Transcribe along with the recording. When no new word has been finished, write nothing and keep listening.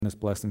tremendous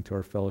blessing to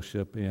our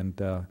fellowship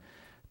and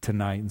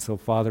tonight. And so,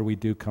 Father, we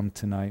do come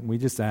tonight. And we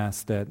just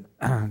ask that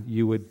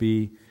you would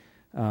be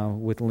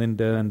with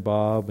Linda and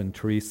Bob and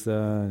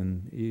Teresa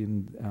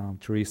and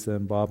Teresa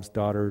and Bob's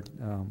daughter,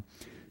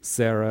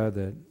 Sarah,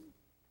 that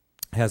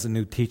has a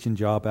new teaching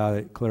job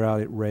clear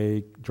out at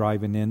Ray,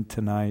 driving in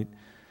tonight,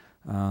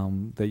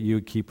 that you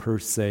would keep her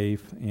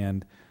safe.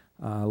 And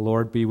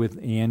Lord, be with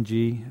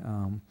Angie,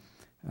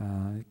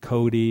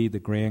 Cody, the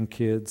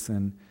grandkids.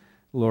 And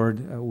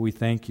Lord, we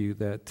thank you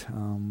that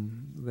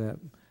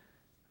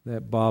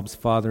Bob's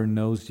father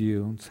knows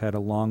you, has had a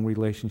long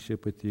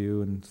relationship with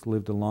you, and has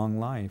lived a long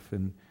life.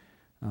 And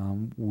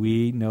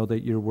we know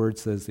that your word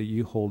says that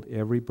you hold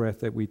every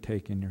breath that we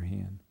take in your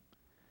hand.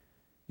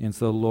 And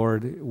so,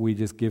 Lord, we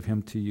just give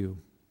him to you.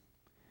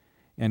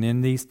 And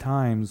in these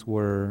times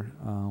where,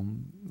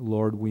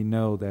 Lord, we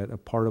know that a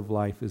part of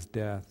life is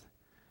death,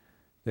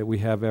 that we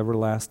have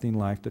everlasting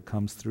life that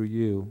comes through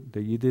you,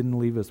 that you didn't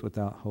leave us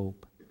without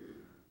hope,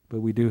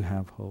 but we do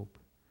have hope.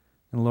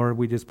 And Lord,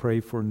 we just pray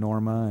for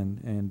Norma,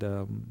 and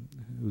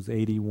who's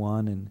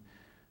 81 and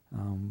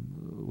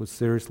was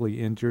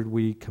seriously injured.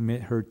 We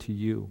commit her to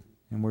you,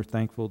 and we're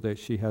thankful that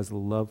she has a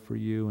love for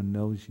you and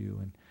knows you.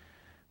 And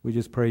we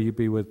just pray you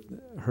be with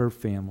her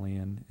family,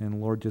 and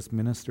Lord, just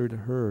minister to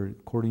her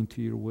according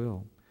to your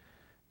will.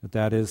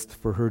 That is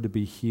for her to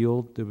be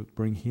healed, to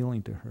bring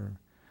healing to her.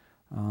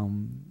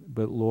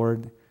 But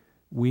Lord,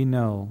 we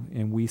know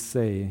and we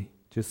say,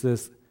 just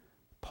as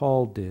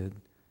Paul did,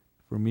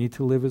 for me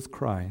to live is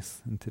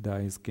Christ and to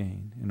die is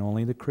gain. And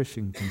only the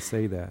Christian can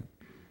say that,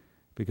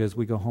 because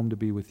we go home to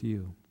be with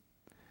you.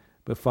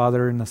 But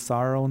Father, in the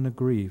sorrow and the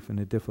grief and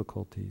the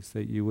difficulties,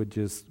 that you would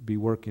just be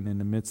working in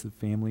the midst of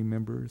family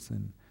members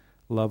and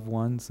loved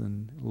ones.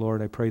 And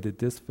Lord, I pray that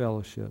this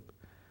fellowship,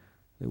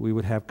 that we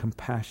would have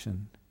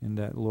compassion, and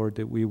that, Lord,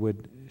 that we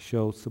would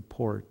show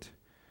support,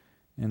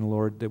 and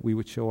Lord, that we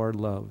would show our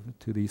love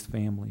to these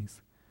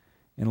families.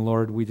 And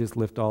Lord, we just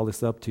lift all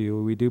this up to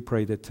you. We do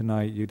pray that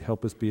tonight you'd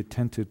help us be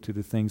attentive to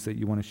the things that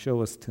you want to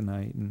show us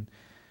tonight. And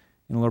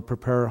Lord,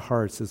 prepare our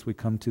hearts as we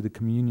come to the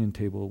communion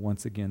table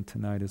once again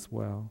tonight as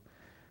well.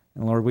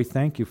 And Lord, we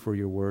thank you for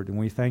your word, and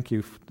we thank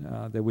you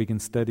that we can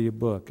study a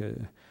book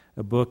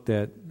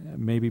that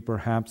maybe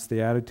perhaps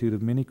the attitude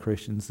of many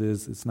Christians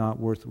is it's not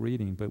worth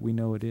reading, but we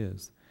know it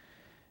is.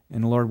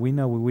 And Lord, we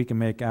know we can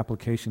make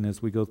application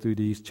as we go through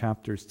these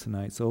chapters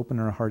tonight. So open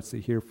our hearts to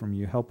hear from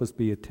you. Help us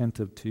be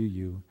attentive to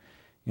you.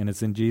 And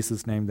it's in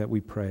Jesus' name that we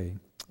pray.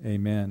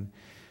 Amen.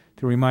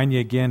 To remind you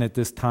again at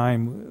this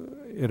time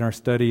in our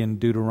study in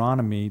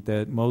Deuteronomy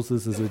that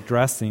Moses is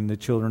addressing the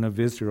children of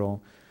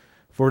Israel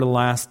for the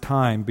last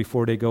time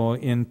before they go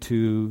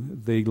into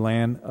the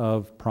land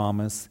of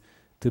promise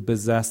to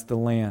possess the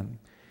land.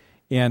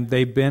 And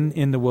they've been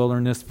in the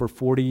wilderness for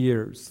 40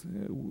 years.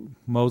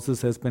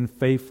 Moses has been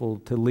faithful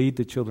to lead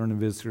the children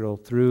of Israel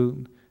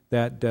through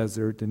that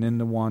desert and in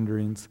the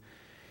wanderings.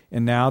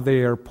 And now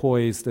they are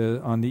poised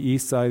on the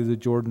east side of the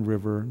Jordan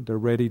River. They're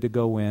ready to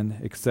go in,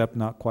 except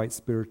not quite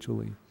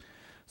spiritually.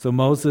 So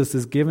Moses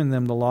is giving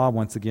them the law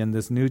once again,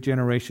 this new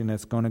generation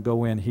that's going to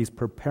go in. He's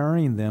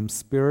preparing them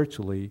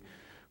spiritually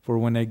for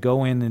when they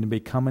go in and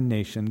become a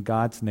nation,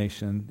 God's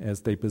nation,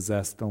 as they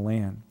possess the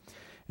land.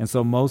 And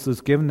so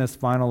Moses given this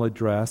final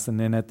address, and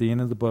then at the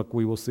end of the book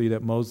we will see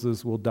that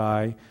Moses will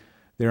die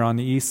there on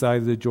the east side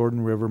of the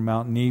Jordan River,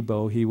 Mount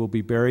Nebo. He will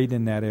be buried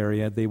in that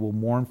area. They will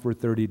mourn for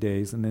 30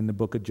 days. And in the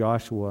book of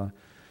Joshua,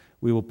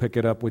 we will pick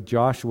it up with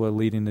Joshua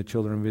leading the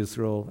children of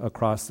Israel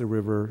across the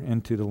river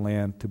into the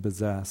land to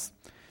possess.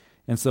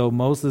 And so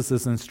Moses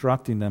is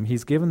instructing them.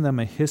 He's given them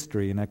a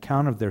history, an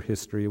account of their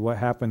history, what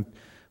happened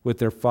with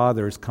their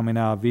fathers coming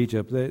out of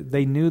Egypt.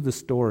 They knew the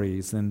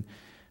stories, and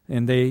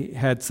they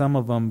had, some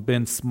of them,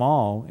 been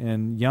small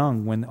and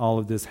young when all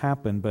of this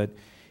happened. But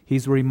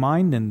he's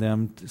reminding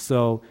them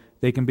so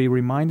they can be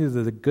reminded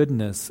of the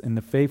goodness and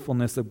the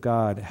faithfulness of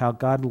God, how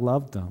God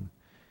loved them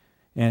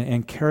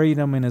and carried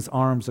them in his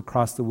arms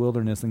across the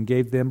wilderness and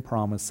gave them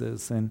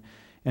promises.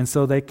 And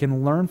so they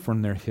can learn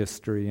from their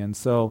history. And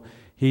so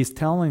he's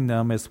telling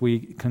them, as we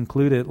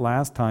concluded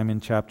last time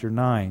in chapter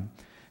 9,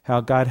 how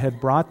God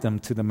had brought them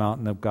to the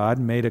mountain of God,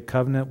 made a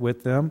covenant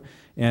with them,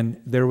 and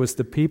there was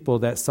the people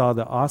that saw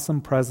the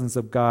awesome presence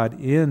of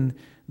God in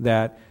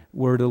that,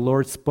 where the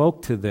Lord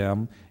spoke to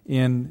them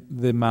in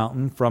the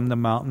mountain, from the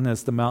mountain,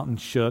 as the mountain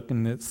shook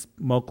and it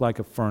smoked like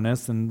a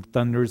furnace, and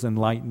thunders and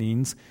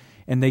lightnings,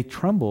 and they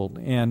trembled.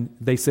 And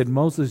they said,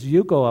 Moses,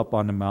 you go up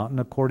on the mountain,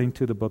 according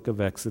to the book of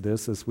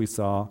Exodus, as we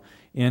saw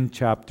in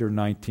chapter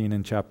 19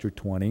 and chapter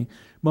 20.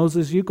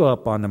 Moses, you go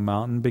up on the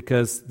mountain,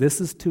 because this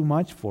is too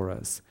much for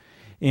us.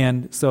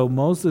 And so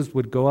Moses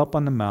would go up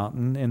on the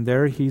mountain, and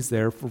he's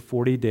there for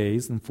 40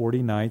 days and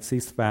 40 nights.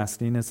 He's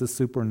fasting. It's a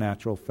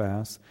supernatural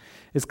fast.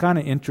 It's kind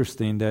of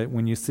interesting that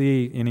when you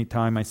see,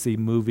 anytime I see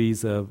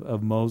movies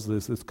of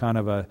Moses, it's kind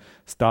of a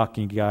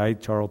stocky guy,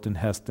 Charlton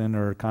Heston,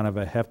 or kind of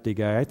a hefty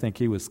guy. I think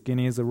he was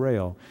skinny as a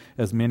rail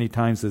as many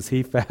times as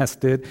he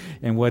fasted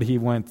and what he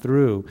went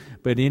through.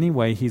 But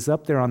anyway, he's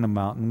up there on the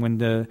mountain when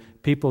the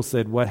people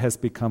said, "What has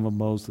become of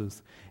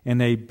Moses?" And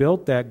they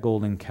built that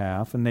golden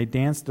calf, and they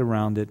danced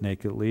around it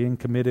nakedly and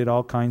committed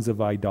all kinds of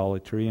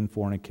idolatry and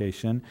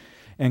fornication.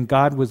 And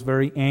God was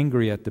very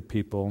angry at the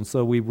people. And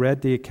so we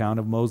read the account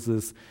of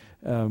Moses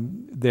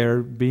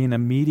there being a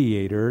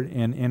mediator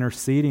and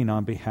interceding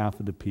on behalf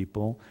of the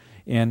people.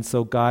 And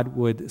so God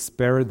would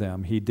spare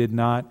them. He did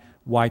not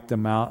wipe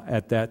them out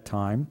at that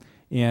time.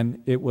 And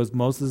it was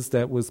Moses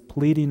that was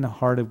pleading the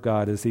heart of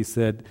God as he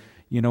said,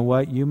 "You know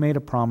what? You made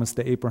a promise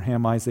to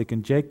Abraham, Isaac,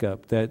 and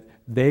Jacob that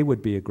they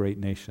would be a great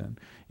nation.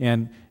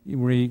 And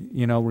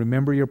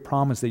remember your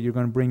promise that you're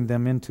going to bring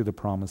them into the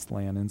promised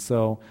land." And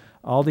so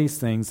all these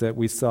things that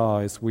we saw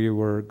as we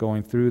were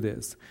going through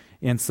this.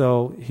 And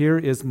so here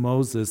is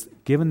Moses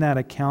giving that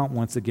account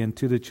once again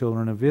to the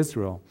children of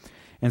Israel.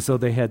 And so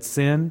they had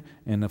sinned,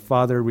 and the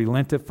Father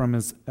relented from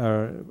his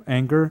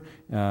anger,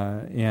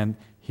 and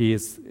he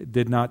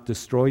did not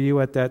destroy you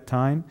at that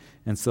time.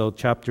 And so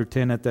chapter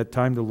 10, "At that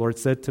time the Lord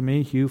said to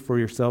me, hew for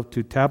yourself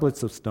 2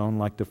 tablets of stone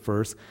like the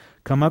first.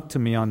 Come up to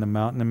me on the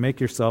mountain and make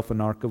yourself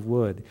an ark of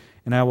wood.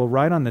 And I will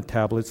write on the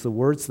tablets the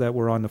words that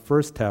were on the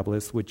first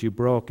tablets, which you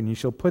broke, and you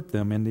shall put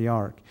them in the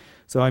ark."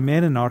 So I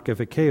made an ark of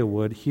acacia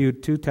wood,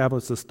 hewed 2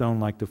 tablets of stone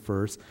like the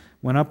first,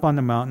 went up on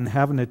the mountain,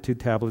 having the 2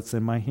 tablets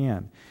in my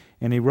hand.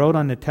 And he wrote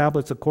on the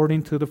tablets,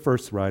 according to the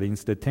first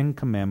writings, the 10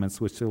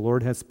 commandments which the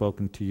Lord had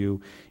spoken to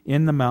you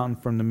in the mountain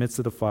from the midst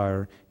of the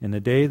fire, in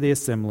the day of the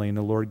assembly, and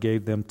the Lord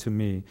gave them to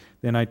me.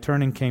 Then I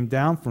turned and came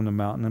down from the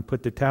mountain and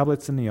put the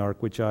tablets in the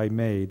ark which I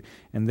made,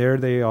 and there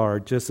they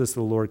are, just as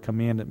the Lord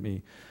commanded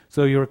me.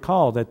 So you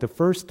recall that the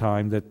first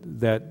time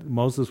that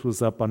Moses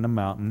was up on the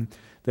mountain,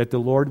 that the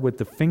Lord, with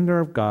the finger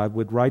of God,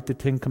 would write the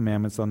 10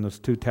 commandments on those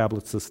 2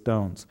 tablets of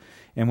stones.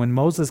 And when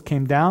Moses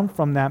came down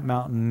from that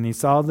mountain and he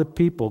saw the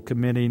people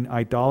committing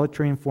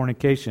idolatry and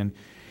fornication,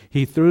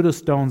 he threw the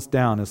stones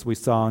down, as we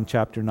saw in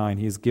chapter 9.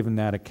 He's given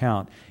that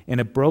account.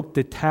 And it broke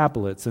the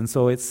tablets. And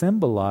so it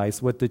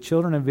symbolized what the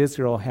children of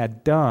Israel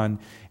had done,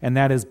 and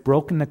that is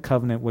broken the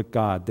covenant with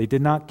God. They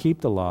did not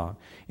keep the law.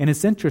 And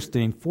it's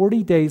interesting,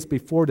 40 days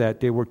before that,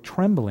 they were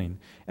trembling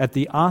at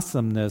the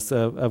awesomeness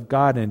of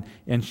God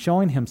and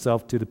showing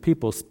himself to the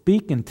people,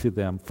 speaking to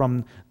them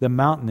from the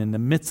mountain in the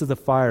midst of the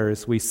fire,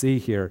 as we see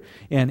here.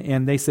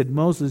 And they said,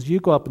 "Moses, you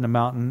go up in the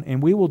mountain,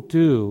 and we will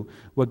do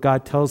what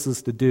God tells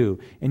us to do."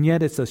 And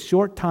yet it's a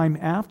short time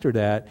after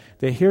that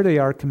here they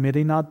are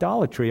committing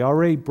idolatry,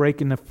 already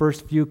breaking the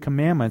first few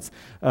commandments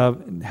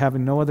of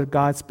having no other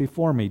gods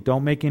before me.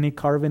 Don't make any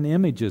carven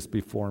images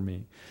before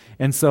me.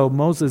 And so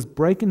Moses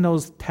breaking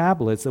those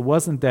tablets, it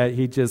wasn't that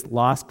he just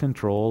lost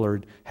control or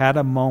had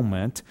a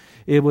moment.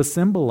 It was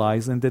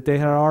symbolizing that they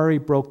had already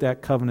broke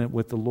that covenant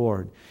with the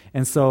Lord.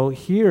 And so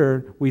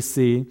here we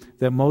see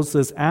that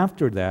Moses,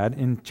 after that,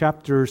 in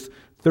chapters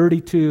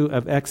 32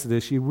 of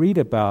Exodus, you read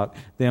about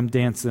them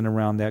dancing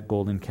around that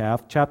golden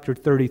calf. Chapter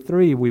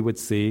 33, we would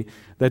see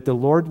that the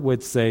Lord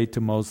would say to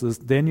Moses,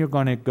 "Then you're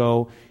going to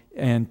go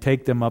and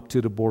take them up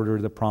to the border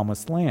of the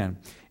promised land."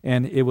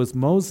 And it was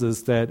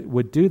Moses that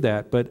would do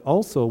that. But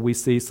also we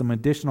see some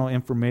additional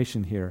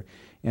information here.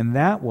 And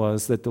that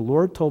was that the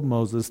Lord told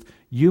Moses,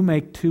 "You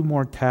make 2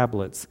 more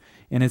tablets."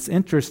 And it's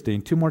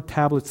interesting, 2 more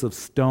tablets of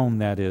stone,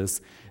 that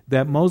is,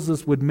 that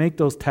Moses would make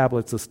those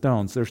tablets of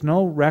stones. There's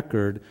no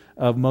record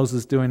of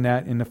Moses doing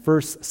that in the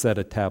first set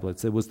of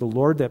tablets. It was the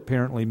Lord that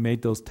apparently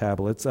made those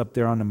tablets up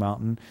there on the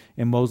mountain,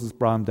 and Moses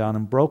brought them down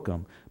and broke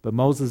them. But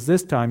Moses,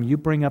 this time, you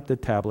bring up the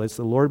tablets.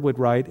 The Lord would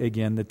write,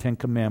 again, the 10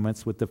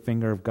 commandments with the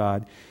finger of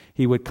God.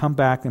 He would come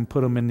back and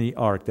put them in the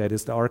ark. That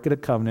is the Ark of the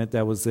Covenant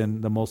that was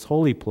in the most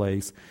holy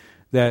place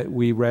that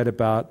we read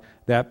about,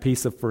 that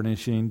piece of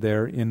furnishing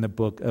there in the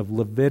book of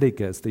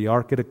Leviticus. The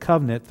Ark of the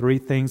Covenant, 3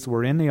 things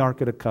were in the Ark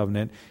of the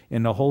Covenant,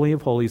 in the Holy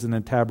of Holies and the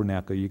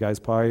Tabernacle. You guys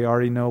probably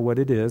already know what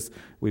it is.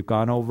 We've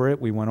gone over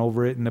it. We went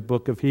over it in the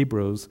book of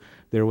Hebrews.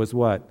 There was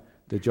what?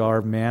 The jar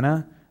of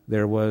manna.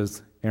 There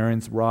was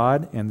Aaron's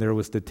rod, and there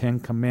was the 10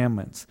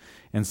 commandments.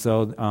 And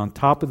so on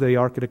top of the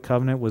Ark of the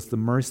Covenant was the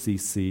mercy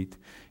seat.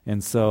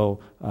 And so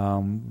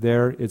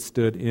there it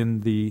stood in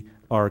the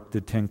ark,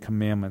 the 10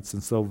 commandments.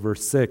 And so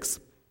verse 6,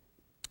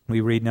 we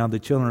read, "Now the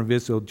children of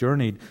Israel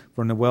journeyed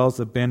from the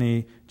wells of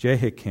Beni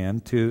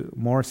Jehoiakim to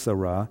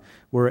Morsarah,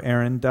 where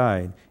Aaron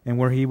died, and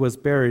where he was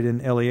buried, and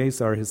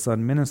Eleazar his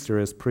son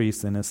ministered as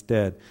priest in his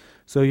stead."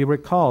 So you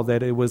recall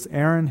that it was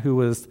Aaron who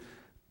was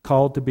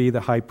called to be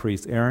the high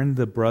priest. Aaron,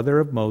 the brother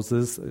of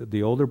Moses,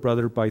 the older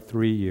brother by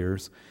 3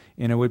 years,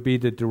 and it would be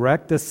the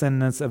direct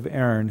descendants of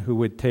Aaron who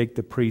would take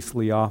the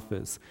priestly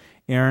office.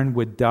 Aaron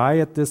would die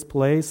at this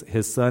place.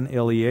 His son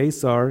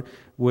Eleazar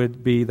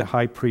would be the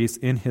high priest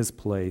in his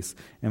place.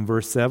 In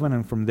verse 7,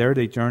 "And from there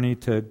they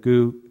journeyed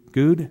to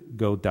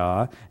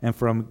Gudgodah, and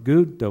from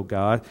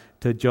Gudgodah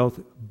to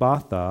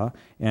Jothbatha,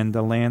 and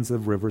the lands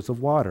of rivers of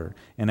water.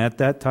 And at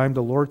that time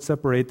the Lord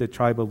separated the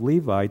tribe of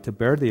Levi to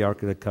bear the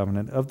ark of the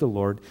covenant of the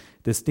Lord,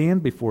 to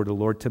stand before the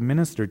Lord, to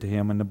minister to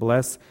him, and to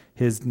bless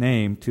his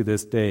name to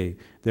this day.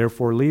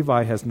 Therefore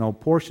Levi has no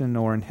portion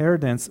nor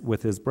inheritance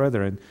with his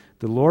brethren.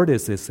 The Lord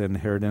is his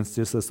inheritance,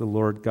 just as the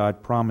Lord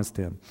God promised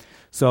him.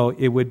 So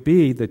it would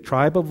be the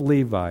tribe of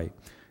Levi.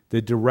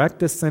 The direct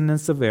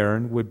descendants of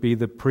Aaron would be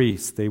the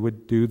priests. They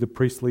would do the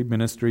priestly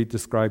ministry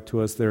described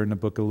to us there in the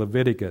book of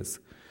Leviticus.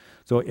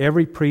 So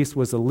every priest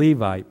was a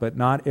Levite, but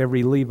not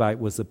every Levite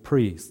was a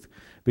priest,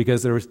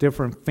 because there was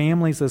different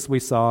families, as we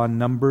saw in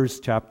Numbers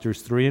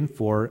chapters 3 and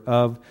 4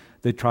 of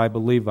the tribe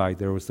of Levi.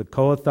 There was the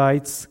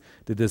Kohathites.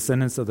 The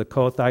descendants of the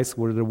Kohathites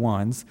were the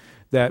ones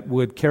that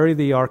would carry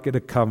the Ark of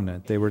the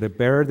Covenant. They were to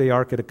bear the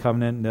Ark of the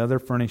Covenant and other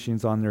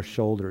furnishings on their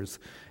shoulders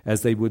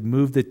as they would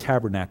move the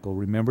tabernacle.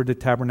 Remember, the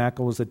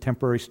tabernacle was a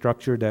temporary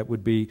structure that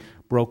would be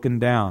broken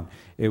down.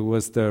 It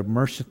was the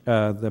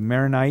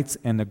Maronites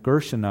and the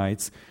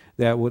Gershonites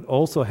that would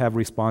also have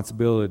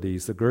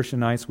responsibilities. The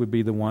Gershonites would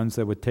be the ones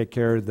that would take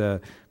care of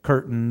the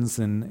curtains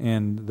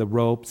and the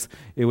ropes.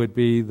 It would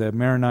be the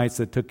Maronites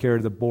that took care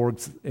of the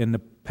boards and the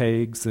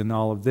pegs and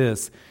all of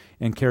this,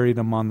 and carried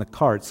them on the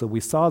cart. So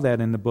we saw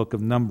that in the book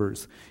of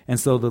Numbers. And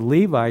so the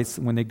Levites,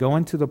 when they go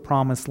into the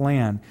promised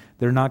land,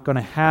 they're not going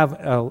to have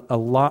an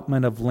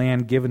allotment of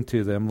land given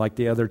to them like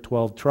the other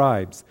 12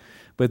 tribes.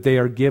 But they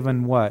are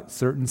given what?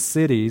 Certain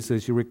cities,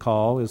 as you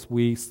recall, as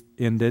we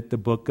ended the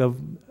book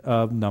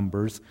of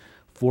Numbers.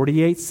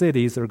 48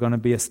 cities are going to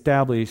be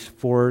established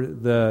for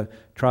the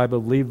tribe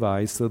of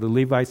Levi, so the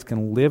Levites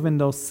can live in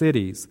those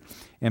cities.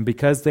 And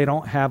because they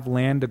don't have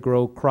land to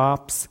grow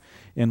crops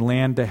and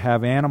land to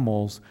have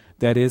animals,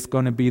 that is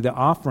going to be the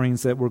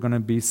offerings that we're going to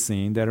be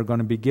seeing that are going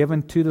to be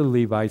given to the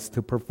Levites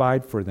to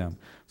provide for them.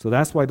 So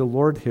that's why the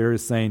Lord here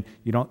is saying,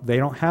 they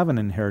don't have an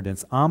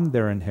inheritance. I'm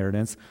their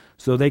inheritance,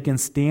 so they can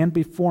stand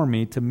before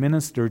me to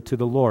minister to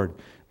the Lord.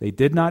 They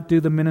did not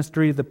do the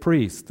ministry of the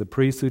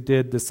priests who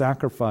did the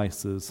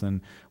sacrifices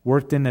and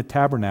worked in the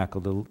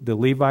tabernacle. The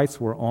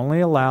Levites were only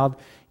allowed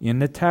in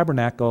the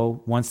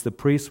tabernacle once the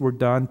priests were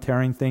done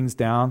tearing things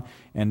down,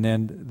 and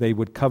then they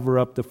would cover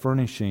up the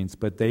furnishings.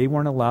 But they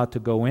weren't allowed to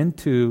go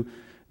into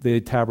the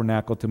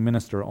tabernacle to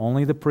minister.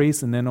 Only the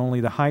priests, and then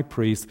only the high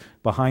priest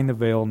behind the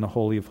veil in the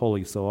Holy of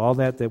Holies. So all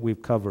that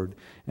we've covered.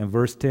 And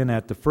verse 10,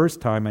 at the first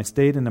time I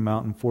stayed in the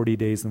mountain 40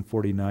 days and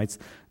 40 nights.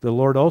 The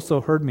Lord also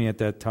heard me at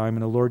that time,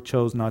 and the Lord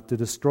chose not to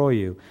destroy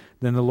you.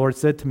 Then the Lord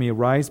said to me,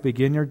 arise,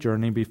 begin your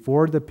journey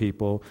before the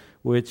people,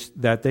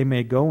 that they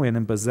may go in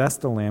and possess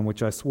the land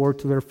which I swore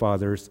to their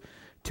fathers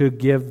to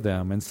give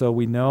them. And so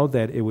we know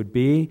that it would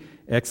be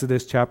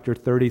Exodus chapter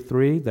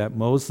 33, that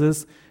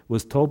Moses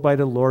was told by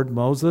the Lord,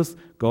 Moses,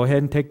 go ahead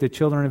and take the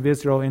children of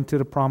Israel into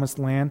the promised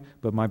land,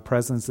 but my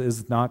presence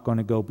is not going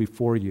to go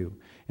before you.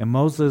 And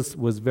Moses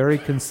was very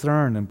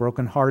concerned and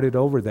brokenhearted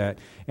over that.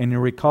 And you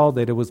recall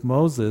that it was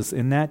Moses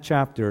in that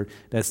chapter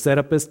that set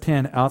up his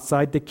tent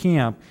outside the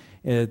camp,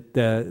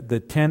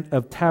 the tent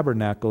of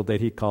tabernacle that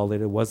he called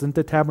it. It wasn't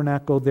the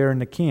tabernacle there in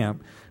the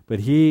camp,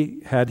 but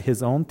he had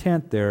his own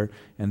tent there,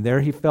 and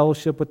there he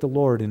fellowshiped with the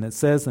Lord. And it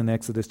says in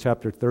Exodus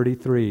chapter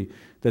 33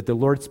 that the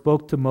Lord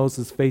spoke to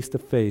Moses face to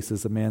face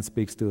as a man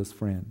speaks to his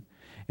friend.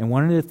 And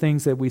one of the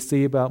things that we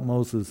see about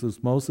Moses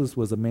is Moses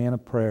was a man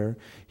of prayer.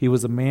 He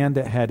was a man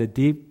that had a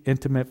deep,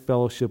 intimate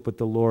fellowship with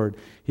the Lord.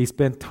 He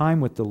spent time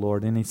with the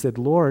Lord, and he said,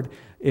 Lord,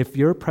 if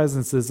your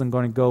presence isn't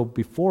going to go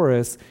before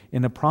us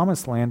in the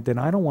promised land, then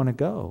I don't want to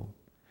go.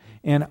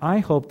 And I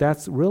hope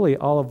that's really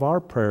all of our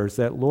prayers,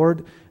 that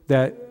Lord,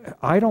 that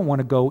I don't want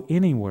to go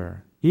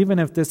anywhere. Even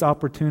if this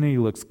opportunity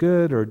looks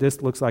good or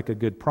this looks like a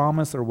good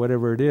promise or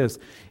whatever it is,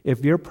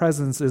 if your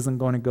presence isn't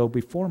going to go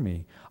before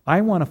me, I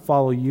want to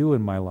follow you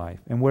in my life.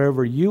 And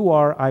wherever you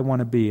are, I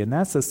want to be. And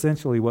that's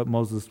essentially what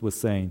Moses was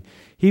saying.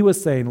 He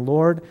was saying,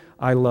 Lord,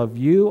 I love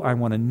you. I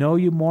want to know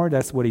you more.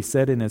 That's what he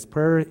said in his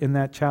prayer in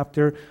that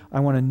chapter. I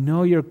want to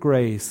know your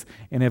grace.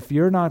 And if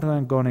you're not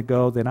going to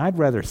go, then I'd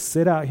rather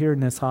sit out here in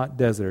this hot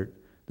desert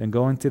than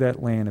go into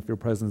that land if your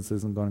presence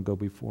isn't going to go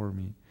before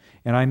me.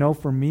 And I know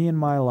for me in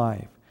my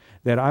life,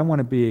 that I want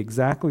to be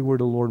exactly where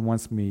the Lord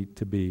wants me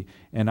to be.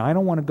 And I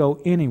don't want to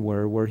go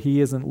anywhere where he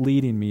isn't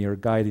leading me or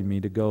guiding me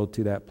to go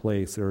to that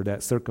place or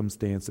that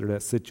circumstance or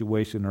that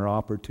situation or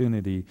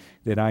opportunity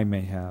that I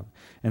may have.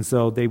 And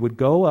so they would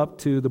go up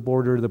to the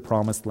border of the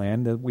promised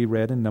land that we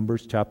read in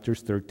Numbers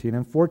chapters 13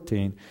 and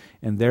 14.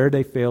 And there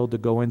they failed to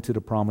go into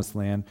the promised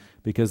land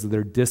because of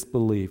their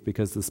disbelief,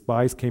 because the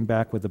spies came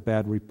back with a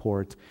bad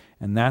report.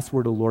 And that's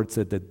where the Lord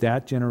said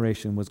that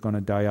generation was going to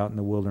die out in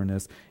the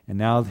wilderness. And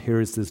now here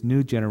is this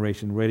new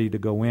generation ready to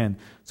go in.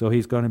 So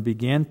he's going to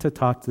begin to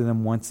talk to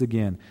them once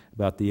again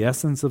about the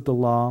essence of the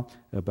law,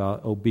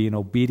 about being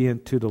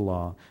obedient to the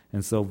law.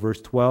 And so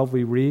verse 12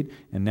 we read,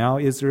 and now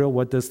Israel,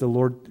 what does the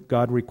Lord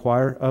God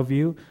require of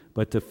you?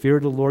 but to fear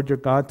the Lord your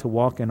God, to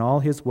walk in all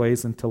his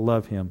ways, and to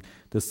love him,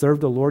 to serve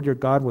the Lord your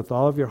God with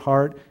all of your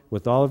heart,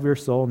 with all of your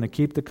soul, and to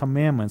keep the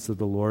commandments of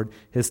the Lord,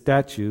 his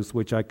statutes,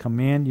 which I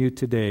command you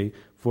today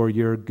for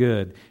your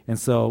good. And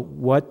so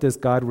what does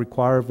God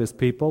require of his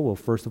people? Well,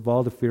 first of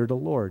all, to fear the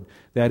Lord.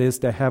 That is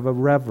to have a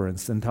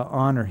reverence and to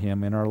honor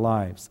him in our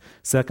lives.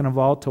 Second of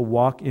all, to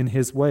walk in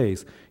his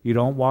ways. You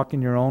don't walk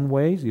in your own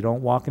ways. You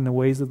don't walk in the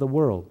ways of the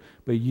world,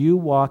 but you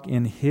walk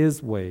in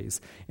his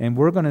ways. And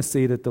we're going to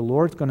see that the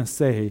Lord's going to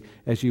say,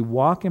 as you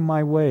walk in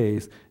my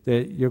ways,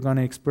 that you're going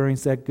to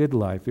experience that good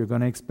life. You're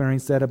going to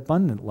experience that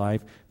abundant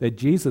life that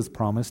Jesus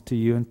promised to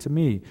you and to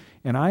me.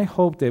 And I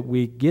hope that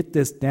we get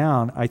this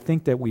down. I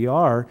think that we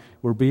are.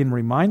 We're being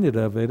reminded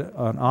of it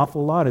an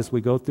awful lot as we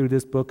go through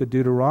this book of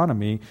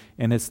Deuteronomy.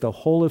 And it's the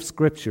whole of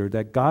Scripture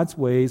that God's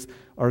ways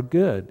are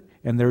good.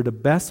 And they're the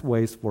best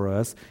ways for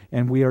us,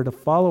 and we are to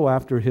follow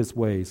after his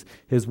ways.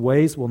 His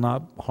ways will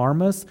not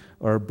harm us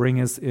or bring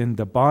us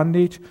into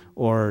bondage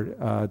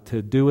or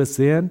to do us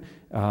in.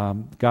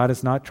 God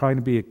is not trying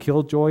to be a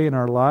killjoy in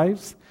our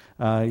lives.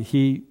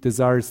 He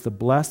desires to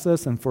bless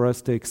us and for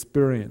us to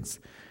experience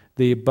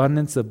the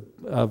abundance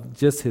of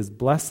just his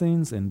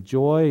blessings and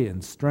joy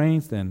and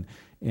strength and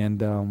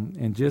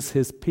just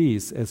his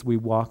peace as we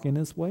walk in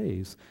his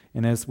ways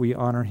and as we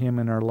honor him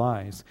in our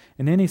lives.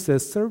 And then he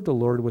says, serve the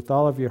Lord with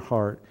all of your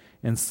heart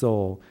and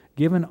soul,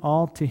 given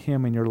all to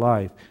him in your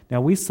life.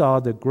 Now we saw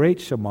the great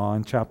Shema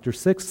in chapter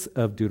 6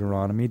 of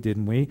Deuteronomy,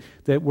 didn't we?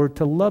 That we're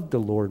to love the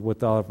Lord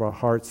with all of our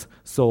hearts,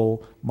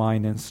 soul,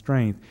 mind, and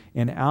strength.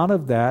 And out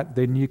of that,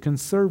 then you can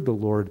serve the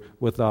Lord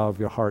with all of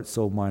your heart,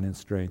 soul, mind, and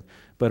strength.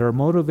 But our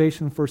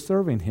motivation for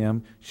serving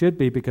him should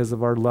be because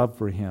of our love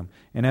for him.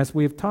 And as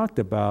we have talked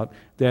about,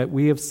 that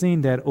we have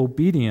seen that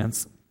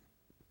obedience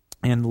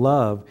and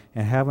love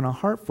and having a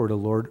heart for the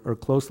Lord are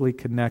closely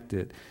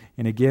connected.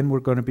 And again, we're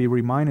going to be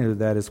reminded of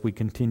that as we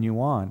continue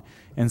on.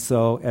 And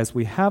so as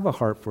we have a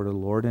heart for the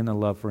Lord and a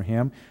love for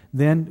him,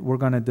 then we're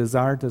going to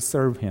desire to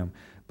serve him.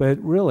 But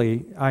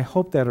really, I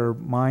hope that our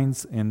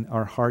minds and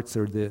our hearts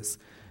are this,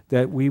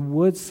 that we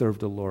would serve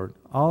the Lord,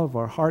 all of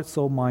our heart,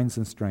 soul, minds,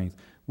 and strength.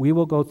 We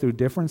will go through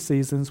different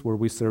seasons where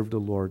we serve the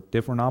Lord,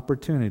 different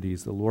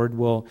opportunities. The Lord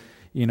will,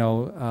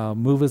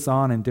 move us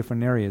on in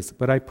different areas.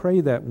 But I pray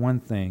that one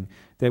thing,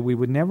 that we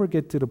would never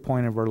get to the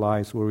point of our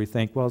lives where we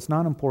think, well, it's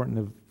not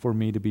important for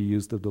me to be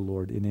used of the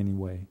Lord in any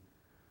way.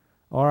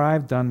 Or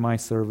I've done my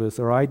service,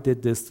 or I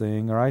did this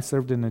thing, or I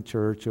served in the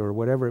church, or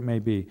whatever it may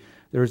be.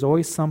 There's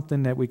always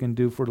something that we can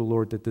do for the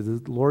Lord, that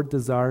the Lord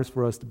desires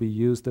for us to be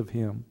used of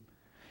him.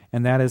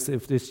 And that is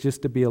if it's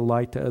just to be a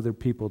light to other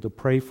people, to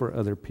pray for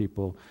other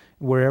people,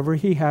 wherever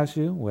he has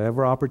you,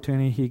 whatever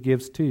opportunity he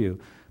gives to you.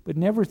 But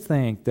never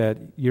think that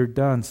you're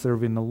done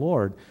serving the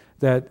Lord.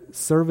 That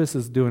service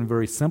is doing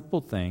very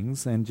simple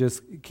things and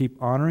just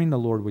keep honoring the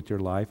Lord with your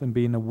life and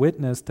being a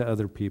witness to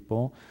other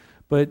people.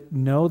 But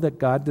know that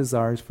God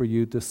desires for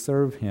you to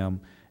serve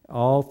him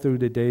all through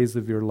the days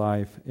of your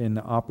life and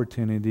the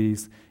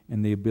opportunities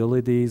and the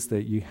abilities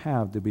that you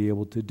have to be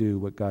able to do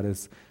what God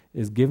is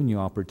giving you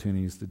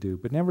opportunities to do.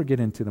 But never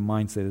get into the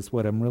mindset, is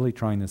what I'm really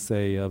trying to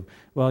say, of,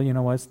 well, you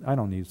know what, I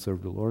don't need to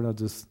serve the Lord. I'll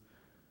just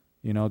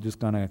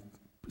going to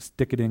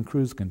stick it in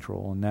cruise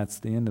control, and that's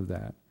the end of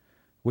that.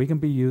 We can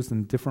be used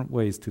in different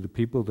ways to the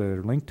people that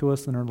are linked to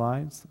us in our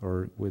lives,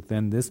 or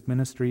within this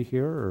ministry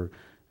here, or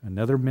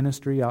another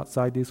ministry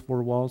outside these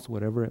four walls,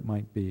 whatever it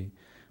might be.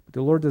 But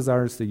the Lord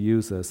desires to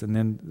use us, and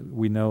then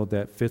we know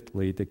that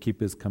fifthly, to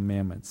keep his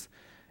commandments.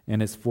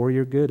 And it's for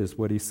your good, is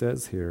what he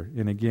says here.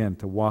 And again,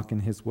 to walk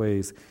in his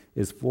ways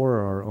is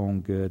for our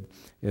own good.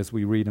 As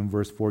we read in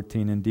verse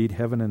 14, indeed,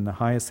 heaven and the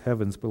highest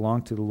heavens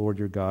belong to the Lord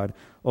your God,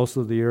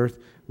 also the earth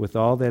with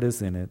all that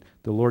is in it.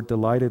 The Lord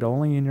delighted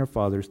only in your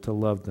fathers to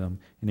love them,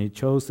 and he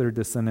chose their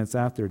descendants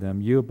after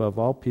them, you above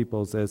all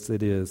peoples as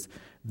it is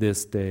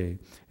this day.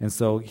 And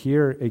so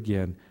here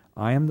again,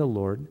 I am the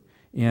Lord,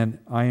 and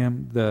I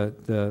am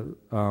the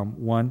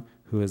one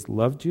who has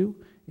loved you,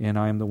 and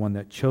I am the one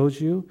that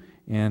chose you,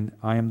 and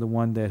I am the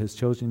one that has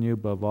chosen you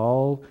above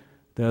all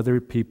the other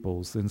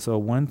peoples. And so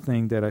one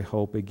thing that I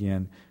hope,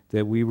 again,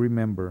 that we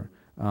remember,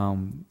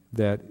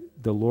 that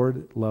the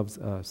Lord loves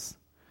us.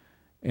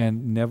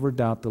 And never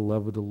doubt the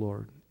love of the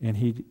Lord. And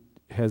he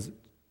has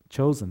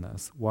chosen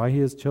us. Why he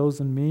has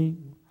chosen me,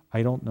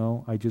 I don't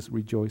know. I just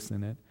rejoice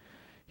in it.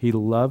 He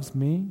loves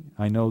me.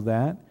 I know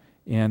that.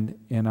 And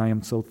I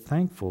am so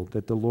thankful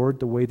that the Lord,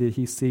 the way that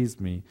he sees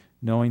me,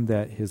 knowing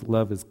that his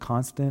love is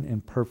constant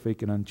and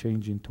perfect and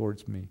unchanging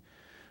towards me.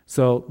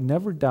 So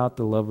never doubt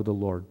the love of the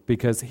Lord,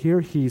 because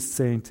here he's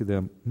saying to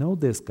them, know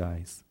this,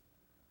 guys.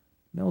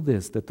 Know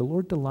this, that the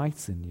Lord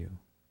delights in you.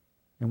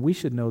 And we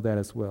should know that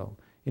as well.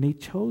 And he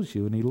chose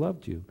you and he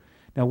loved you.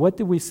 Now, what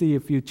did we see a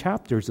few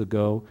chapters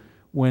ago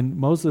when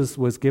Moses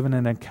was given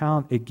an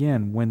account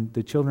again, when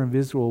the children of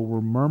Israel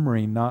were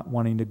murmuring, not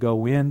wanting to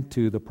go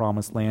into the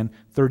promised land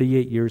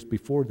 38 years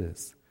before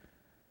this?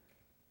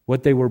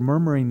 What they were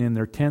murmuring in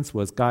their tents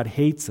was, God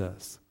hates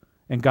us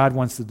and God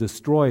wants to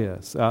destroy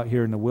us out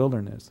here in the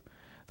wilderness.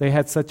 They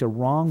had such a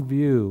wrong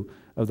view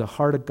of the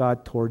heart of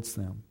God towards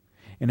them.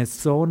 And it's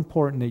so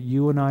important that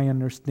you and I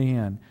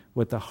understand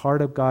what the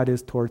heart of God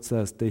is towards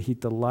us, that He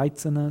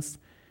delights in us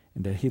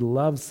and that He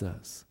loves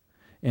us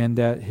and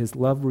that His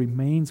love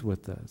remains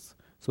with us.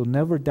 So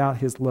never doubt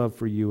His love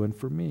for you and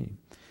for me.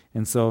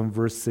 And so in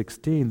verse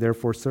 16,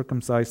 therefore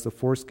circumcise the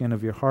foreskin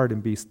of your heart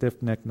and be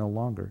stiff-necked no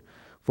longer.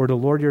 For the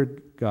Lord your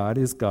God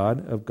is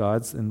God of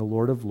gods and the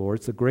Lord of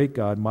lords, a great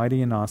God,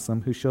 mighty and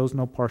awesome, who shows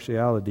no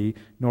partiality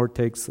nor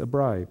takes a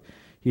bribe.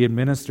 He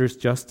administers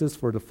justice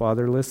for the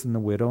fatherless and the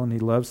widow, and He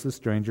loves the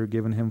stranger,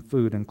 giving him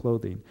food and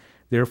clothing.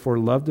 Therefore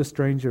love the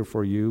stranger,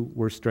 for you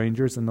were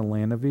strangers in the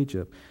land of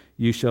Egypt.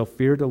 You shall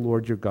fear the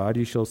Lord your God,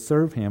 you shall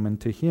serve Him, and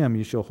to Him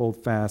you shall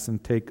hold fast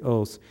and take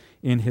oaths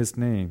in His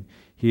name.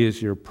 He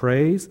is your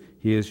praise,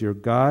 He is your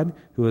God,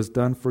 who has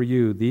done for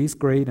you these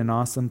great and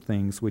awesome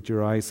things which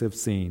your eyes have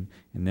seen.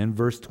 And then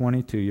verse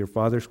 22, your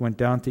fathers went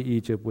down to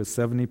Egypt with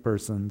 70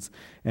 persons,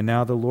 and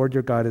now the Lord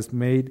your God has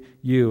made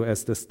you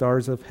as the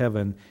stars of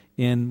heaven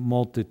in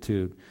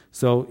multitude.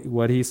 So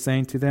what He's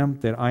saying to them,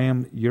 that I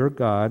am your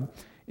God,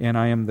 and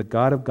I am the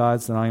God of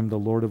gods, and I am the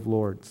Lord of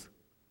lords.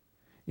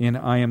 And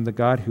I am the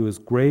God who is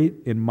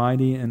great and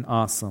mighty and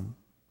awesome.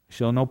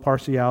 Show no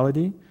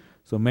partiality,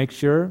 so make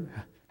sure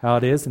how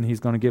it is, and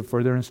He's going to give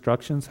further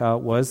instructions how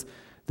it was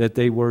that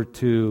they were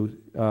to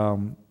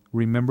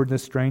remember the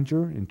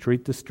stranger and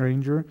treat the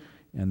stranger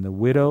and the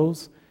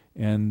widows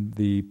and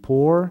the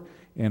poor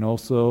and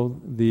also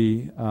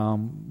the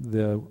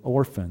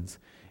orphans.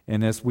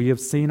 And as we have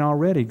seen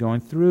already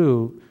going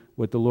through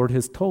what the Lord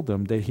has told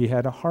them, that He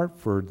had a heart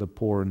for the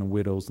poor and the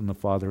widows and the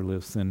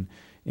fatherless and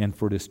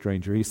for the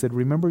stranger. He said,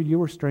 remember, you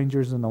were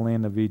strangers in the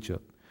land of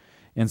Egypt.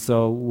 And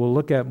so we'll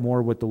look at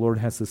more what the Lord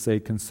has to say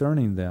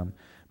concerning them.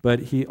 But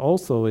He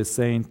also is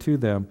saying to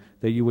them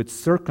that you would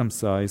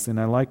circumcise, and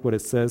I like what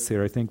it says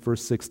here. I think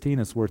verse 16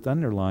 is worth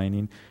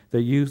underlining,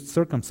 that you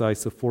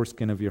circumcise the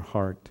foreskin of your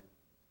heart.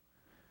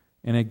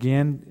 And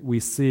again, we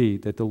see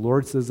that the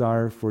Lord's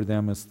desire for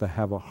them is to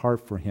have a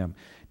heart for Him.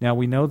 Now,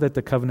 we know that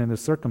the covenant of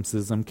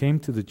circumcision came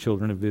to the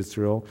children of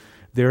Israel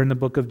there in the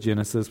book of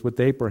Genesis with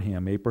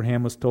Abraham.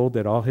 Abraham was told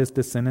that all his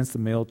descendants, the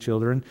male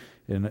children,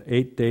 in the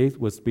 8th day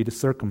was to be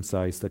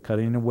circumcised, the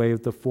cutting away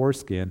of the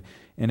foreskin.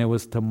 And it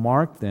was to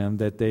mark them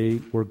that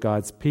they were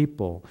God's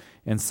people.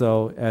 And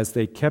so as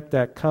they kept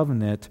that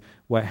covenant,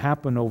 what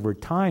happened over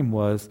time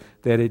was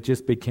that it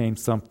just became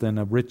something,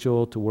 a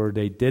ritual to where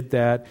they did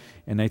that.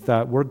 And they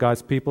thought, we're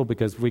God's people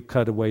because we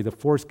cut away the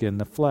foreskin,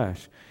 the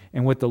flesh.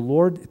 And what the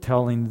Lord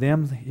telling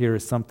them here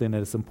is something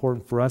that is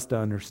important for us to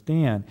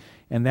understand.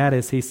 And that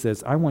is, He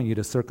says, I want you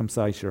to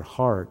circumcise your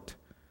heart.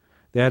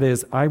 That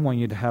is, I want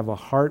you to have a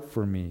heart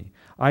for me.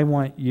 I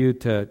want you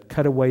to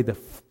cut away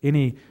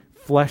any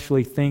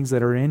fleshly things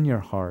that are in your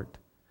heart.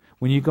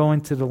 When you go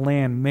into the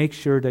land, make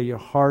sure that your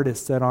heart is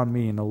set on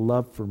me and a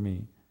love for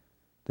me.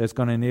 That's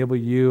going to enable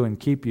you and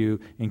keep you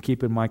in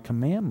keeping my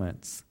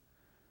commandments.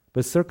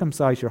 But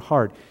circumcise your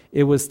heart.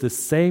 It was the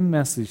same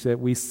message that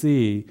we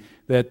see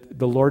that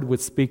the Lord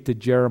would speak to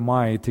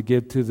Jeremiah to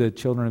give to the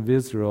children of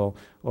Israel,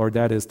 or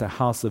that is the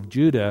house of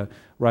Judah,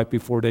 right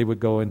before they would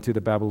go into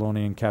the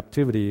Babylonian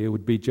captivity. It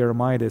would be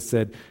Jeremiah that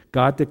said,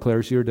 God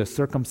declares you're to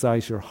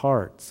circumcise your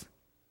hearts.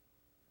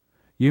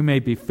 You may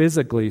be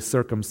physically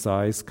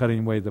circumcised, cutting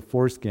away the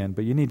foreskin,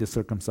 but you need to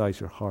circumcise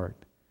your heart.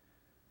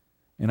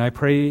 And I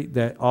pray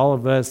that all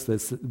of us,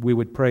 we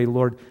would pray,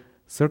 Lord,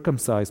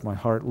 circumcise my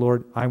heart.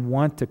 Lord, I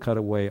want to cut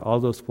away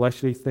all those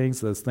fleshly things,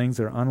 those things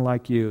that are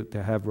unlike you,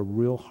 to have a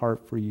real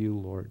heart for you,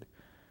 Lord.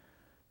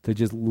 To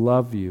just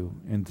love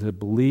you and to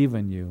believe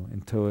in you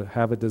and to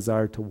have a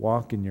desire to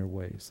walk in your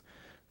ways.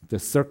 The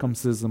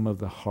circumcision of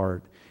the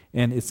heart.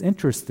 And it's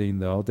interesting,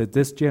 though, that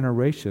this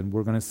generation,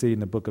 we're going to see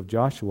in the book of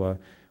Joshua,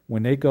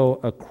 when they go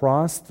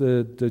across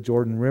the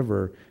Jordan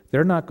River,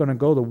 they're not going to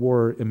go to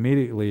war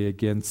immediately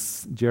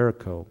against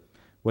Jericho.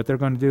 What they're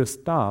going to do is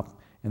stop,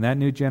 and that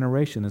new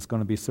generation is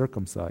going to be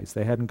circumcised.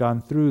 They hadn't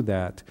gone through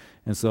that.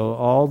 And so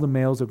all the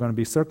males are going to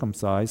be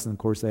circumcised, and of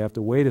course they have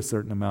to wait a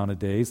certain amount of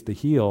days to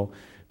heal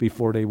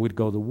before they would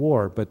go to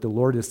war. But the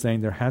Lord is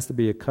saying there has to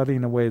be a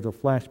cutting away of the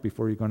flesh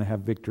before you're going to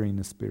have victory in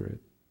the Spirit.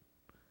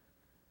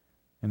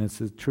 And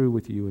it's true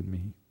with you and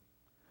me.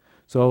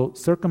 So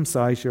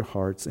circumcise your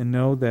hearts and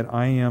know that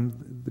I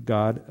am the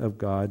God of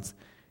gods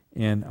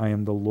and I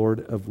am the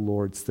Lord of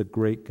lords, the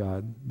great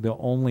God, the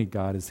only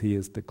God as He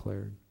is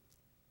declared.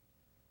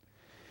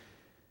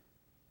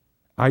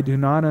 I do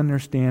not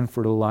understand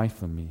for the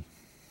life of me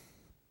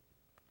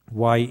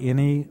why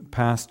any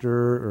pastor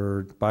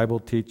or Bible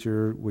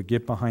teacher would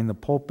get behind the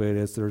pulpit,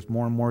 as there's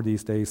more and more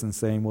these days, and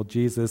saying, well,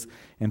 Jesus,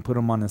 and put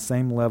Him on the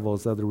same level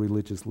as other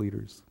religious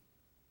leaders.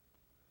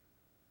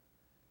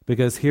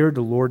 Because here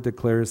the Lord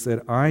declares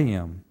that I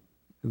am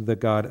the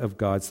God of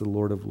gods, the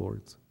Lord of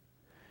lords.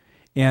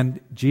 And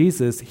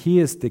Jesus, He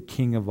is the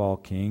King of all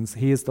kings.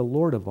 He is the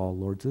Lord of all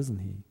lords, isn't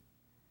He?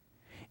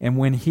 And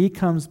when He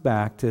comes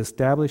back to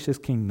establish His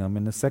kingdom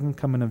in the second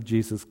coming of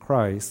Jesus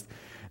Christ,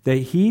 that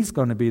He's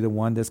going to be the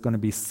one that's going to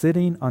be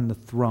sitting on the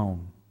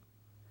throne.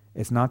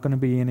 It's not going to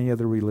be any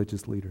other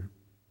religious leader.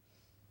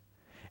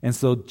 And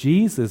so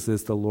Jesus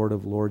is the Lord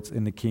of Lords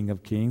and the King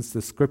of Kings.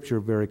 The Scripture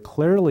very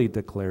clearly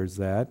declares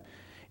that.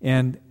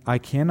 And I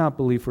cannot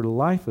believe for the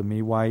life of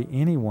me why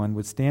anyone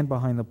would stand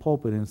behind the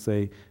pulpit and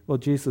say, well,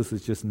 Jesus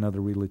is just another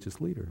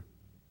religious leader.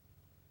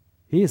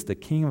 He is the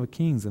King of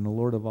Kings and the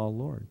Lord of all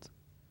lords.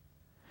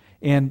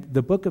 And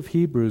the book of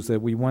Hebrews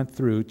that we went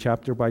through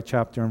chapter by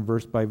chapter and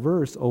verse by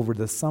verse over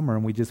the summer,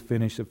 and we just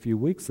finished a few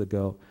weeks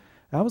ago,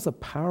 that was a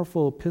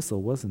powerful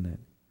epistle, wasn't it?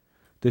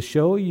 To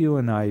show you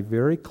and I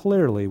very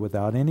clearly,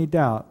 without any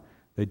doubt,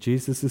 that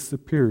Jesus is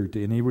superior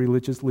to any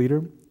religious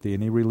leader, to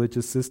any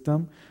religious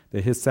system,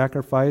 that his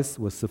sacrifice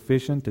was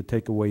sufficient to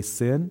take away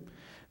sin,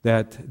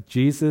 that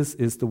Jesus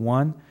is the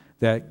one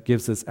that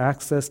gives us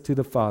access to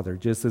the Father,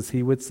 just as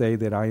he would say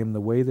that I am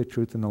the way, the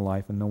truth, and the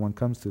life, and no one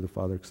comes to the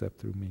Father except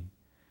through me.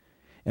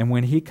 And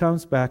when he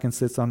comes back and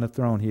sits on the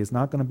throne, he is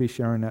not going to be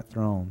sharing that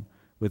throne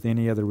with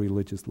any other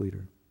religious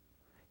leader.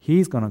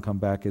 He's going to come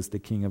back as the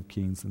King of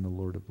Kings and the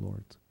Lord of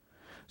Lords.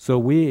 So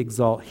we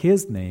exalt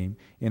his name,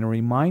 and it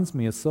reminds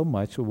me of so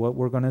much of what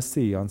we're going to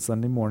see on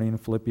Sunday morning in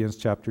Philippians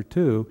chapter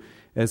 2,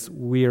 as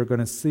we are going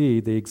to see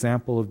the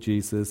example of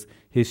Jesus,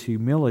 his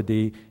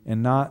humility,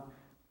 and not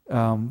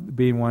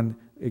being one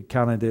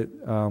counted it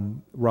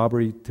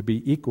robbery to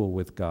be equal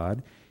with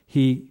God.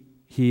 He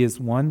is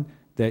one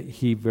that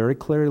he very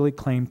clearly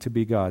claimed to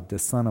be God, the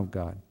Son of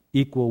God,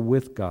 equal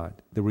with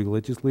God. The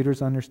religious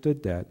leaders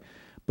understood that.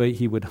 But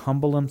he would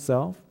humble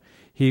himself.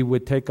 He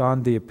would take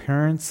on the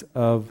appearance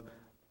of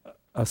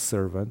a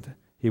servant.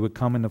 He would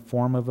come in the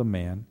form of a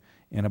man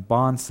and a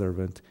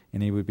bondservant,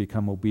 and he would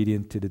become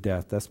obedient to the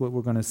death. That's what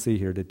we're going to see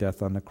here, the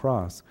death on the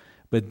cross.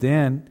 But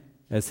then,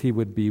 as he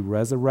would be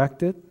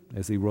resurrected,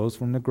 as he rose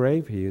from the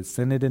grave, he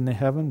ascended into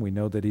heaven. We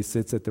know that he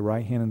sits at the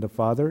right hand of the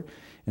Father.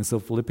 And so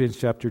Philippians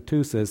chapter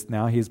 2 says,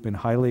 now he's been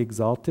highly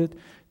exalted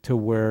to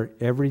where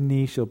every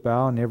knee shall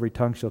bow and every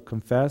tongue shall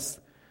confess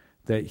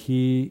that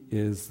he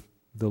is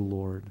the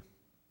Lord,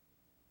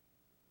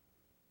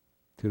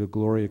 to the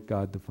glory of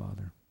God the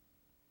Father,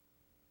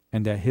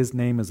 and that his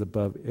name is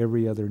above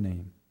every other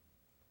name.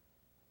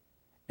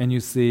 And you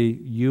see,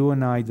 you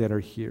and I that are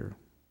here,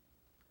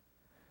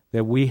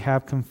 that we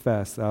have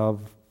confessed out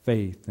of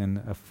faith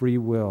and a free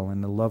will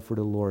and a love for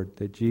the Lord,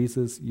 that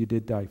Jesus, you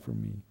did die for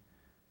me.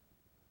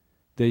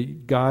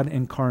 That God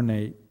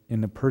incarnate in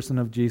the person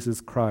of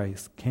Jesus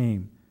Christ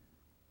came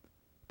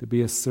to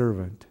be a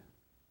servant,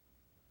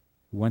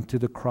 went to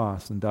the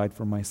cross and died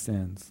for my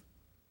sins,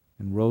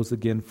 and rose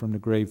again from the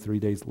grave 3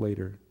 days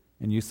later.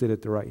 And you sit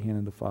at the right hand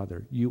of the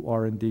Father. You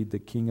are indeed the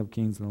King of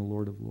Kings and the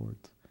Lord of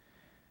Lords.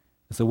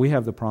 And so we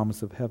have the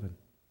promise of heaven.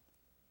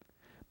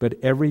 But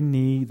every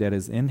knee that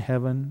is in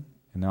heaven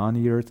and on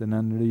the earth and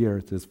under the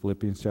earth, as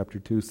Philippians chapter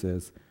 2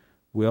 says,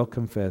 will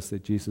confess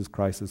that Jesus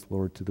Christ is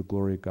Lord, to the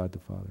glory of God the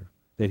Father.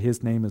 That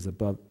his name is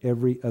above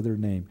every other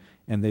name.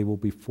 And they will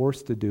be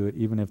forced to do it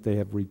even if they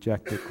have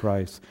rejected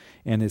Christ.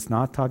 And it's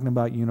not talking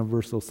about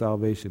universal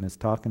salvation. It's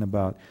talking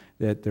about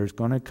that there's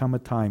going to come a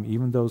time,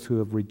 even those who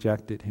have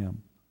rejected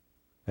him,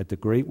 at the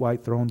great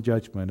white throne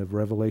judgment of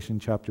Revelation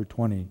chapter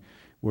 20,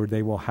 where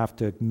they will have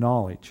to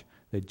acknowledge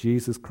that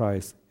Jesus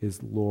Christ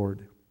is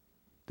Lord,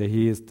 that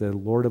he is the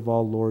Lord of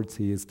all lords,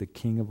 he is the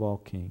King of all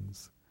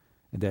kings,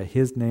 and that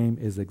his name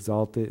is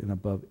exalted and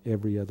above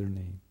every other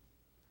name.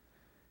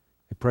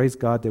 I praise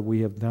God that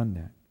we have done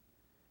that.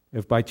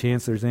 If by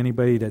chance there's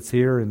anybody that's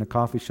here in the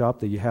coffee shop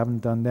that you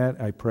haven't done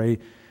that, I pray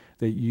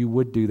that you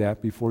would do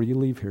that before you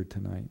leave here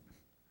tonight.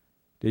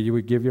 That you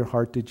would give your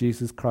heart to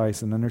Jesus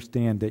Christ and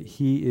understand that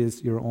he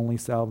is your only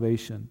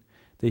salvation,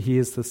 that he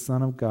is the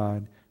Son of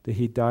God, that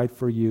he died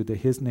for you, that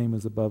his name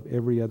is above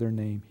every other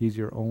name. He's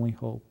your only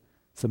hope.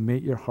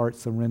 Submit your heart,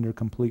 surrender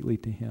completely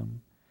to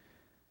him.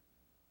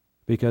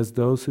 Because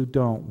those who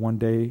don't, one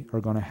day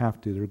are going to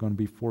have to, they're going to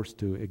be forced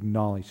to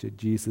acknowledge that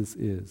Jesus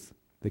is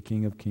the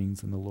King of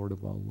Kings and the Lord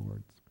of all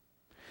lords.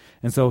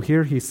 And so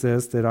here he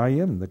says that I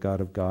am the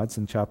God of gods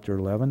in chapter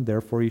 11.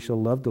 Therefore you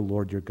shall love the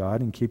Lord your God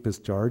and keep his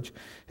charge,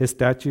 his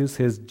statutes,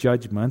 his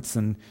judgments,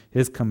 and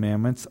his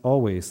commandments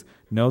always.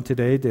 Know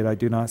today that I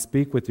do not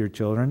speak with your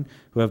children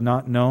who have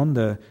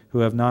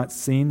not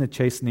seen the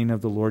chastening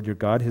of the Lord your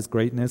God, his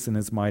greatness and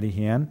his mighty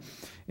hand,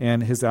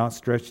 and his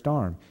outstretched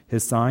arm,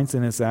 his signs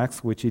and his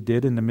acts which he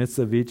did in the midst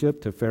of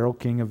Egypt, to Pharaoh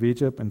king of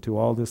Egypt, and to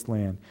all this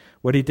land.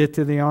 What he did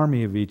to the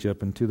army of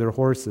Egypt, and to their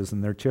horses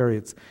and their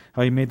chariots,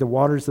 how he made the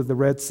waters of the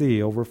Red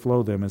Sea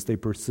overflow them as they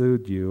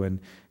pursued you, and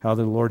how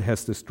the Lord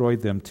has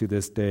destroyed them to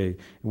this day. And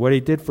what he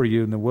did for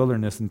you in the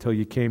wilderness until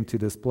you came to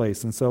this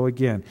place. And so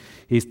again,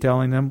 he's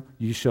telling them,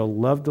 you shall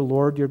love the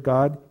Lord your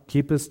God,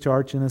 keep his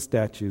charge and his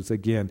statutes.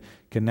 Again,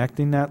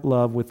 connecting that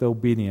love with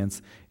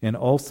obedience. And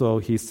also,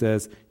 he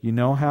says, you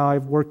know how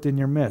I've worked in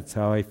your midst,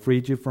 how I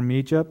freed you from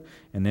Egypt.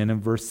 And then in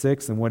verse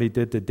 6, and what he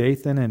did to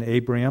Dathan and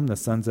Abiram, the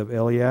sons of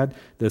Eliad,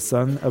 the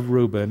son of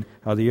Reuben,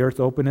 how the earth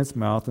opened its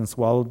mouth and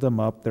swallowed them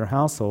up, their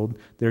household,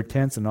 their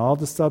tents, and all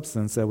the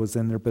substance that was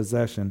in their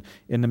possession,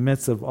 in the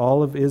midst of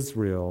all of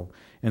Israel.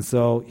 And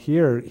so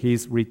here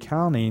he's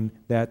recounting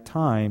that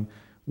time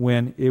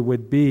when it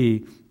would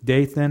be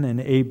Dathan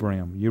and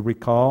Abiram. You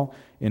recall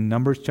in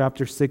Numbers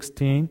chapter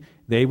 16,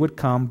 they would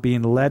come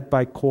being led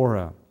by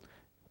Korah.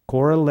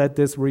 Korah led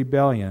this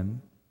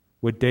rebellion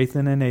with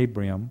Dathan and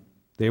Abiram.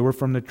 They were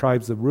from the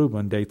tribes of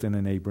Reuben, Dathan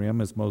and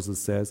Abiram, as Moses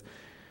says.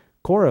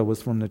 Korah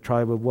was from the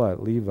tribe of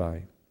what?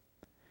 Levi.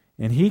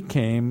 And he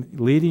came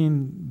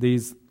leading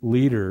these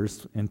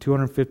leaders and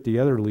 250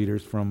 other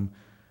leaders from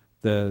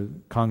the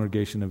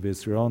congregation of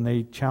Israel, and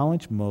they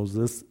challenged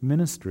Moses'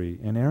 ministry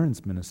and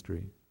Aaron's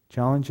ministry,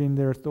 challenging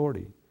their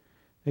authority.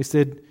 They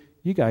said,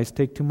 you guys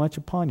take too much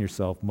upon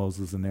yourself,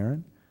 Moses and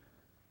Aaron.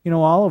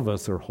 All of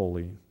us are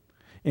holy.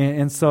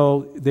 And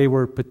so they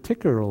were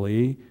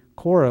particularly,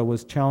 Korah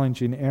was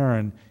challenging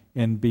Aaron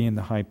in being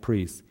the high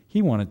priest.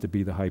 He wanted to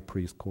be the high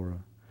priest,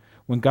 Korah.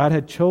 When God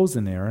had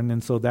chosen Aaron,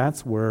 and so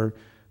that's where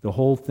the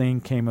whole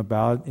thing came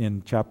about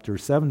in chapter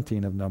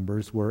 17 of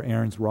Numbers, where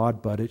Aaron's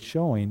rod budded,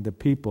 showing the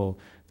people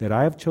that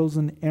I have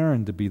chosen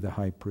Aaron to be the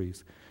high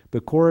priest.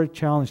 But Korah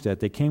challenged that.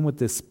 They came with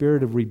this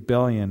spirit of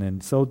rebellion,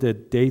 and so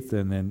did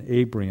Dathan and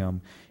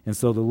Abiram. And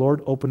so the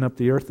Lord opened up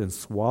the earth and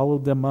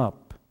swallowed them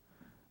up.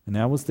 And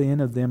that was the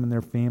end of them and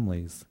their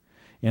families.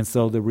 And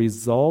so the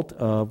result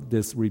of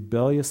this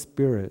rebellious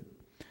spirit,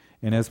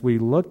 and as we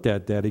looked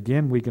at that,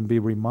 again, we can be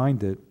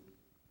reminded,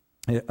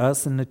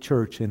 us in the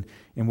church, and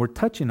we're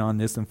touching on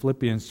this in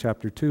Philippians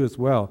chapter 2 as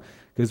well,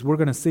 because we're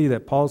going to see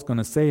that Paul's going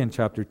to say in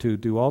chapter 2,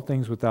 do all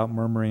things without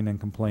murmuring and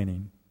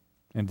complaining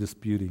and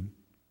disputing.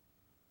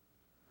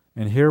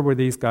 And here were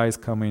these guys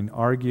coming,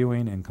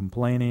 arguing and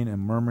complaining and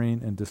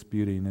murmuring and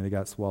disputing, and they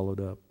got swallowed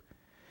up.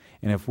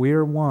 And if we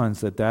are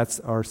ones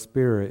that's our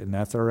spirit and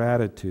that's our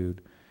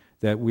attitude,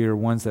 that we are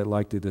ones that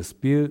like to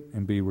dispute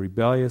and be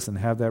rebellious and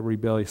have that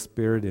rebellious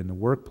spirit in the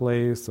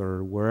workplace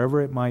or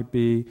wherever it might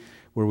be,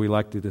 where we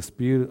like to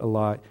dispute a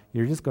lot,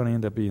 you're just going to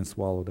end up being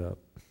swallowed up.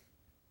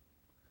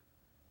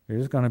 You're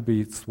just going to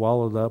be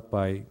swallowed up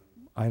by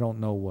I don't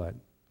know what.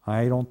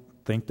 I don't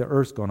think the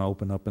earth's going to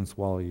open up and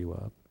swallow you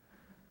up.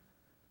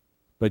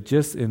 But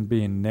just in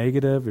being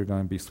negative, you're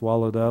going to be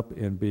swallowed up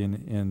in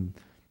being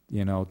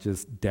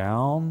just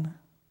down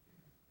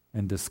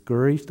and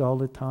discouraged all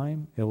the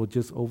time. It will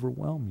just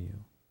overwhelm you.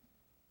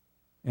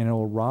 And it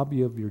will rob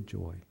you of your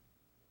joy.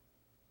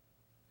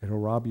 It will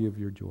rob you of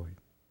your joy.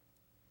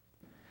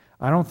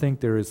 I don't think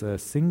there is a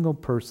single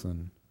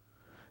person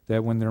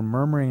that when they're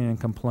murmuring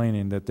and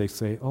complaining that they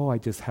say, oh, I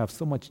just have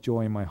so much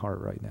joy in my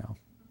heart right now.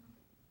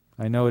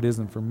 I know it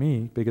isn't for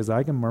me because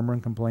I can murmur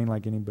and complain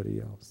like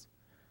anybody else.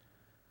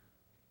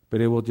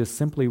 But it will just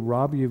simply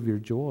rob you of your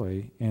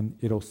joy, and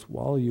it'll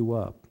swallow you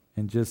up,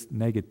 and just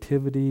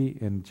negativity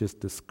and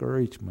just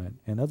discouragement,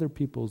 and other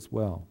people as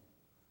well,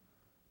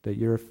 that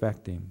you're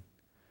affecting.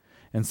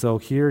 And so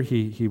here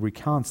he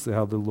recounts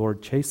how the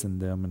Lord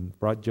chastened them and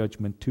brought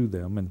judgment to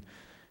them, and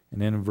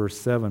then in verse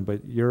 7,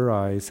 but your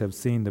eyes have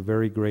seen the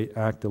very great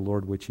act, the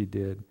Lord, which he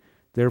did.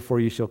 Therefore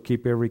you shall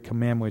keep every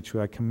commandment which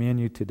I command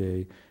you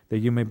today, that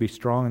you may be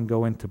strong and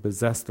go in to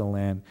possess the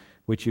land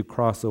which you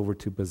cross over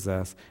to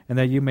possess, and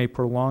that you may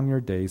prolong your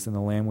days in the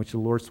land which the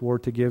Lord swore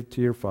to give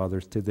to your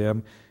fathers, to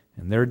them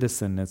and their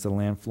descendants, a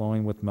land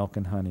flowing with milk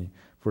and honey.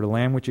 For the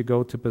land which you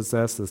go to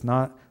possess is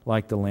not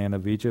like the land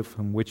of Egypt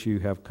from which you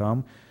have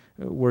come,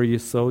 where you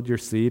sowed your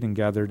seed and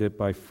gathered it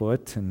by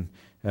foot and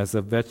as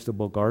a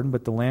vegetable garden,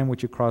 but the land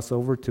which you cross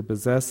over to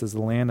possess is a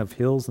land of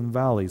hills and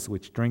valleys,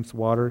 which drinks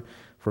water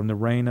from the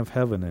rain of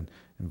heaven. And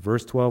in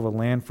verse 12, a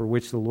land for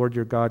which the Lord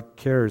your God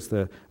cares.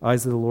 The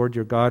eyes of the Lord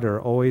your God are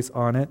always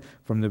on it,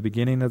 from the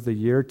beginning of the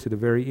year to the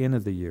very end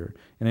of the year.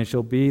 And it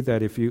shall be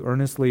that if you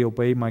earnestly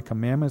obey my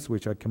commandments,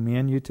 which I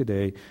command you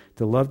today,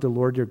 to love the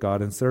Lord your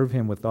God and serve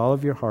him with all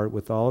of your heart,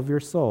 with all of your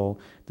soul,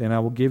 then I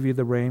will give you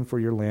the rain for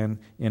your land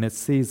in its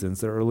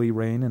seasons, the early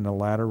rain and the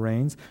latter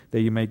rains,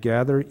 that you may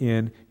gather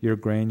in your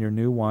grain, your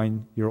new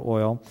wine, your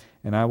oil,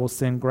 and I will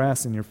send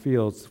grass in your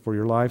fields for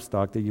your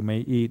livestock, that you may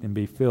eat and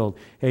be filled.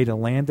 Hey, the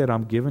land that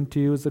I'm giving to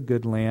you is a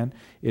good land.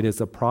 It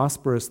is a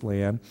prosperous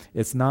land.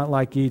 It's not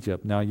like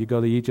Egypt. Now, you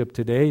go to Egypt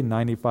today,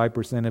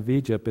 95% of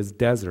Egypt is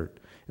desert.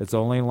 It's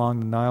only along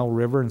the Nile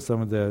River and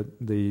some of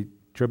the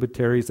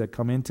tributaries that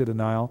come into the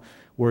Nile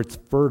where it's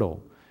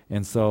fertile.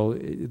 And so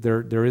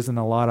there isn't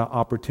a lot of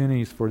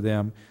opportunities for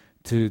them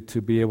to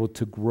be able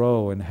to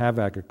grow and have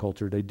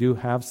agriculture. They do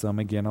have some,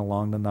 again,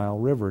 along the Nile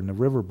River and the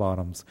river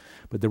bottoms.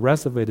 But the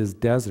rest of it is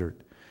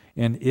desert.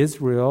 In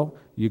Israel,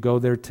 you go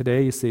there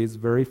today, you see it's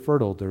very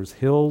fertile. There's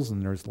hills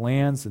and there's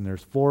lands and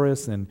there's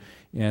forests. And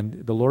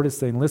the Lord is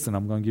saying, listen,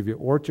 I'm going to give you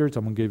orchards.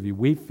 I'm going to give you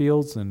wheat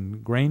fields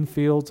and grain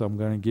fields. I'm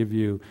going to give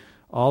you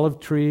olive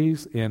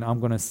trees. And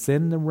I'm going to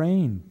send the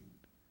rain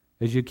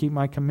as you keep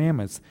my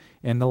commandments.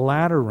 And the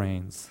latter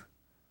rains,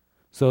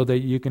 so that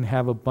you can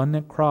have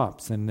abundant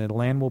crops and the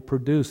land will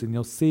produce, and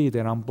you'll see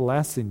that I'm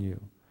blessing you.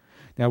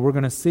 Now we're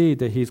going to see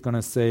that he's going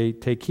to say,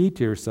 take heed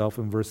to yourself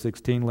in verse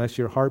 16, lest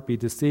your heart be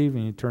deceived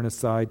and you turn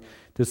aside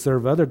to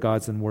serve other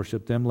gods and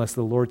worship them, lest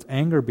the Lord's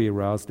anger be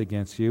aroused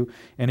against you,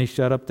 and he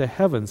shut up the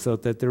heavens so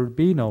that there would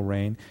be no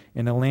rain,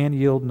 and the land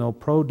yield no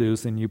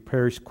produce, and you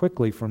perish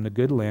quickly from the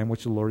good land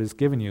which the Lord has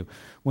given you.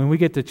 When we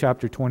get to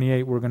chapter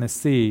 28, we're going to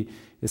see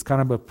is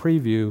kind of a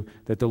preview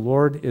that the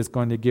Lord is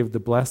going to give the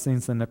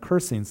blessings and the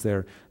cursings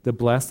there. The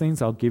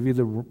blessings, I'll give you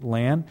the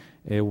land.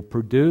 It will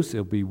produce.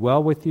 It'll be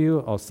well with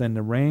you. I'll send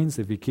the rains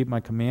if you keep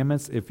my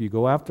commandments. If you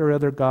go after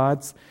other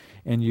gods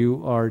and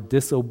you are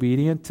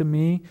disobedient to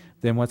me,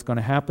 then what's going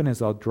to happen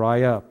is I'll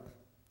dry up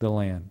the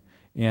land.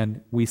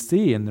 And we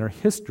see in their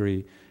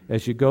history,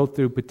 as you go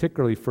through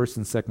particularly 1st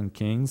and 2nd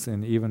Kings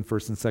and even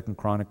 1st and 2nd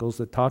Chronicles,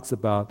 it talks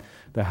about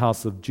the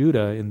house of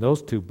Judah in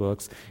those two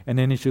books. And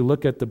then as you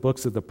look at the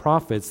books of the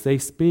prophets, they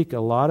speak a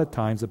lot of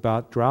times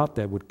about drought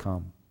that would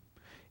come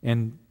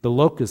and the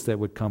locusts that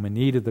would come and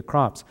eat of the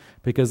crops,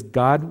 because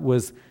God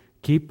was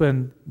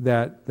keeping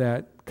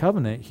that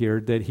covenant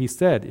here that he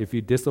said, if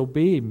you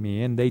disobey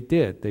me, and they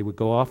did, they would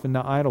go off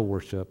into idol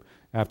worship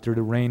after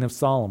the reign of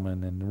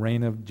Solomon and the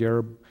reign of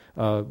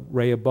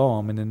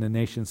Rehoboam, and then the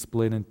nation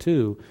split in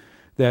two,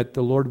 that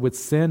the Lord would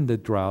send the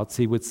droughts,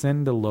 he would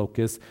send the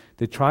locusts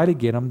to try to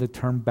get them to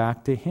turn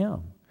back to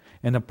him.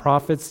 And the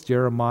prophets,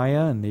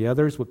 Jeremiah and the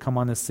others, would come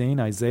on the scene,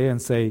 Isaiah,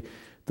 and say,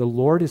 the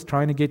Lord is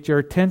trying to get your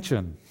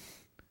attention.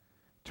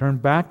 Turn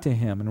back to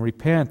him and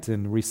repent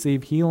and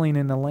receive healing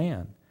in the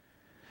land.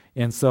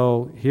 And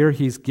so here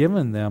he's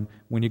given them,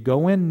 when you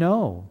go in,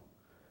 know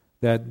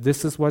that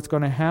this is what's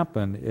going to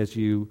happen as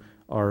you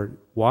are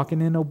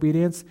walking in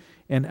obedience.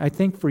 And I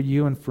think for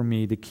you and for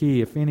me, the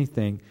key, if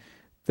anything,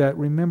 that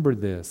remember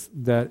this,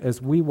 that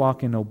as we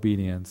walk in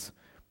obedience,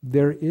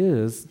 there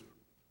is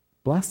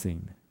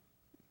blessing.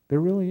 There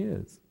really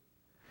is.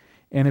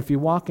 And if you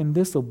walk in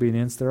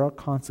disobedience, there are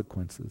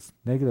consequences,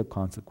 negative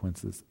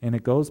consequences. And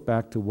it goes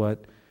back to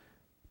what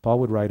Paul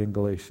would write in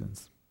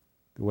Galatians.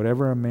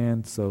 Whatever a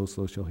man sows,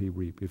 so shall he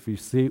reap. If you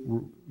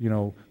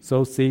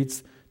sow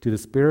seeds to the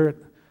Spirit,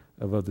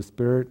 of the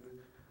Spirit,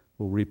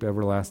 will reap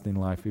everlasting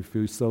life. If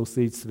you sow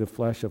seeds to the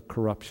flesh of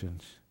corruption,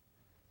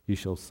 you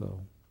shall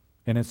sow.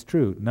 And it's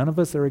true. None of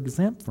us are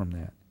exempt from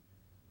that.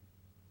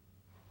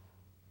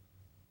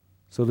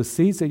 So the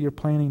seeds that you're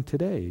planting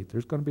today,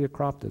 there's going to be a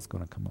crop that's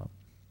going to come up.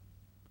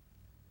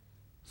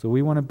 So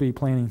we want to be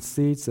planting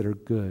seeds that are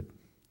good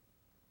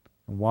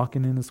and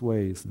walking in his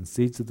ways, and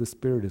seeds of the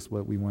Spirit is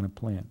what we want to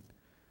plant.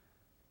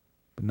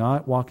 But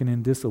not walking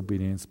in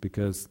disobedience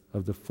because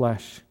of the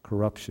flesh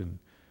corruption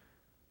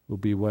will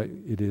be what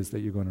it is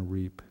that you're going to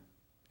reap.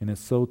 And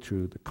it's so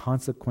true. The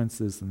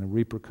consequences and the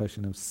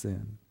repercussion of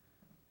sin.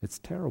 It's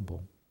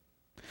terrible.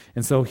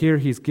 And so here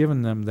he's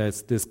given them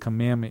this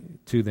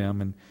commandment to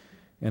them.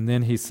 And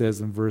then he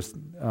says in verse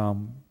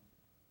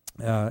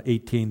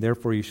 18,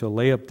 therefore you shall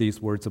lay up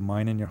these words of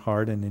mine in your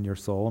heart and in your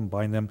soul, and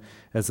bind them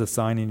as a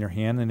sign in your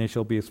hand, and they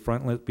shall be as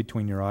frontlet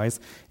between your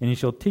eyes, and you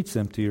shall teach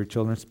them to your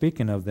children,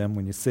 speaking of them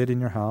when you sit in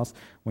your house,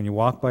 when you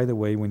walk by the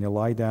way, when you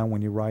lie down,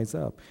 when you rise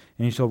up.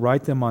 And you shall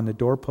write them on the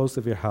doorposts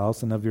of your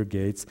house and of your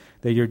gates,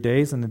 that your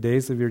days and the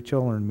days of your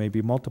children may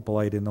be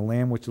multiplied in the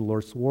land which the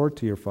Lord swore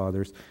to your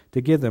fathers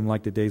to give them,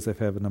 like the days of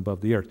heaven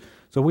above the earth.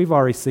 So we've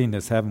already seen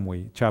this, haven't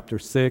we? Chapter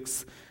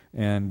 6,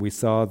 and we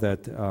saw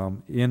that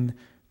in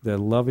the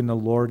loving the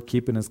Lord,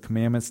 keeping his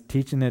commandments,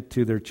 teaching it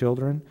to their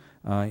children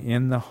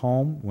in the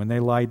home. When they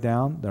lie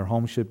down, their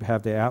home should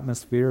have the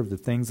atmosphere of the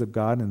things of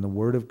God and the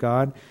Word of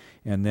God,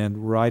 and then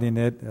writing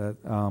it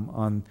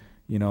on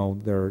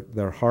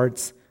their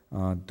hearts,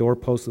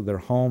 doorposts of their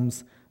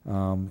homes,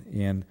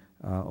 and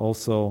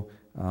also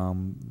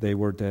they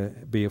were to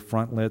be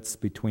frontlets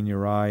between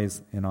your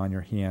eyes and on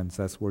your hands.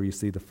 That's where you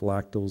see the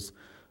phylactals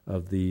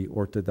of the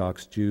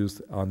Orthodox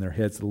Jews on their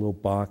heads, a little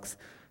box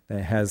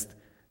that has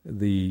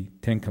the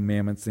 10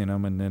 Commandments in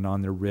them, and then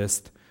on their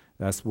wrist,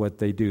 that's what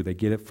they do. They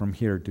get it from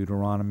here,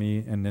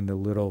 Deuteronomy, and then the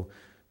little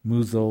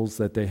muzzles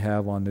that they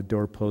have on the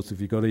doorposts.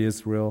 If you go to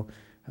Israel,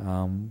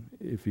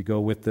 if you go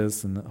with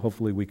us, and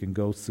hopefully we can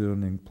go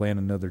soon and plan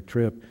another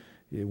trip,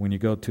 when you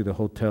go to the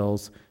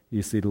hotels,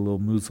 you see the little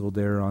muzzle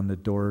there on the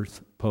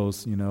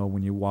doorposts,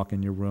 when you walk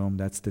in your room,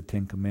 that's the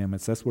 10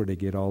 Commandments. That's where they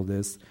get all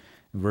this.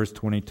 In verse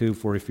 22,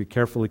 for if you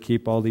carefully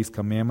keep all these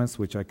commandments,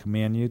 which I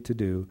command you to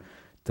do,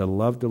 to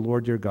love the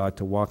Lord your God,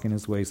 to walk in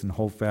his ways and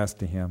hold fast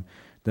to him,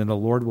 then the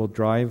Lord will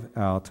drive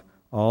out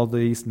all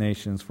these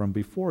nations from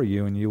before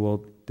you, and you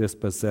will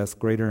dispossess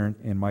greater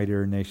and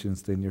mightier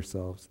nations than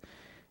yourselves.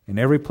 And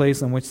every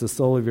place on which the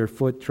sole of your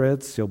foot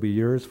treads shall be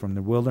yours, from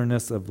the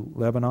wilderness of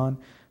Lebanon,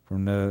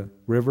 from the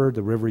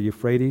river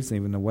Euphrates,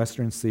 even the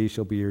western sea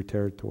shall be your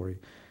territory.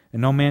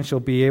 And no man shall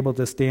be able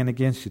to stand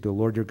against you. The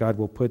Lord your God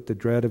will put the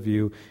dread of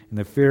you and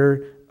the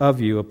fear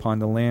of you upon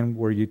the land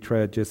where you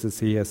tread, just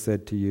as he has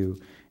said to you.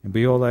 And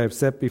behold, I have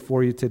set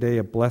before you today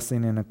a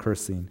blessing and a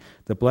cursing.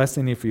 The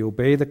blessing if you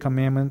obey the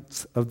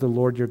commandments of the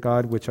Lord your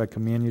God, which I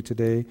command you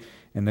today,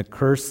 and the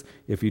curse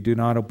if you do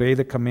not obey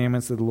the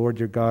commandments of the Lord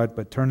your God,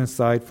 but turn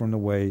aside from the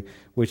way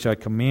which I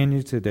command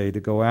you today to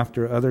go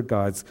after other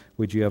gods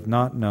which you have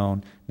not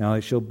known. Now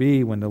it shall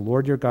be, when the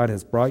Lord your God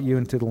has brought you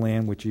into the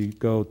land which you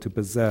go to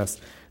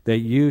possess, that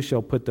you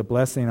shall put the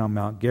blessing on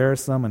Mount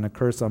Gerizim and the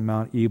curse on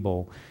Mount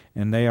Ebal.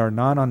 And they are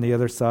not on the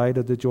other side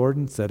of the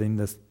Jordan,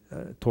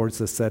 towards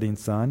the setting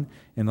sun,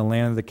 in the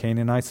land of the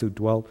Canaanites who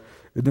dwelt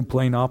in the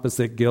plain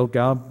opposite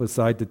Gilgal,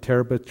 beside the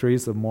terebinth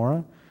trees of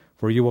Moreh.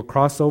 For you will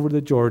cross over the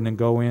Jordan and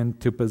go in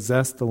to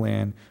possess the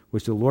land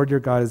which the Lord your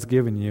God has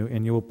given you,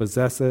 and you will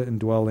possess it and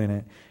dwell in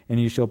it. And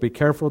you shall be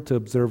careful to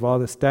observe all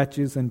the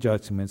statutes and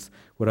judgments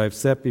what I have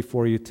set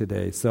before you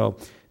today. So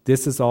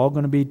this is all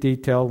going to be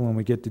detailed when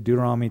we get to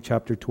Deuteronomy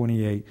chapter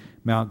 28.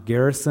 Mount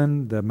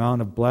Gerizim, the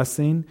Mount of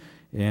Blessing,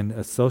 and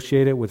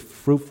associated with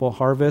fruitful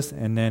harvest,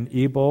 and then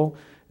Ebal,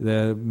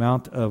 the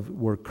Mount of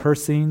were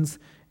cursings,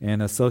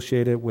 and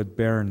associated with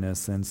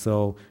barrenness. And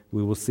so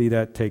we will see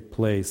that take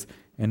place.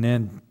 And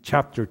then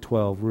chapter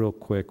 12, real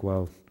quick,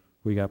 well,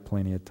 we got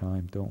plenty of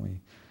time, don't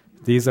we?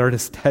 These are the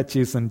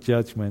statutes and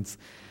judgments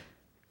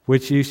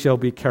which you shall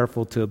be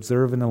careful to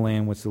observe in the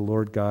land which the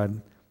Lord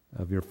God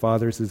of your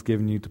fathers has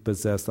given you to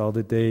possess all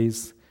the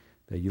days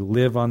that you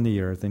live on the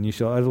earth. And you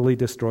shall utterly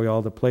destroy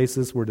all the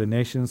places where the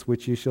nations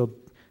which you shall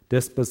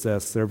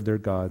dispossess serve their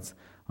gods,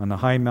 on the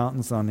high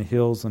mountains, on the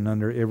hills, and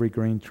under every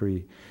green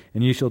tree.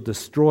 And you shall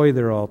destroy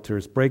their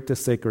altars, break the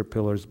sacred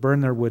pillars,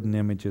 burn their wooden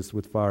images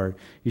with fire.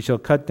 You shall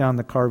cut down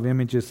the carved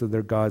images of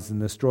their gods and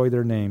destroy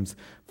their names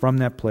from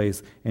that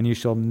place. And you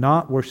shall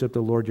not worship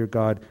the Lord your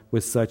God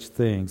with such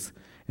things.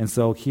 And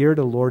so here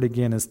the Lord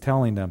again is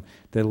telling them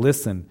that,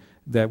 listen,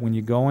 that when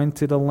you go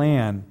into the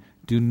land,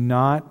 do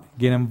not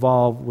get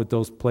involved with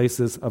those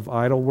places of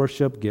idol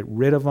worship. Get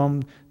rid of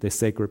them, the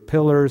sacred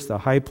pillars, the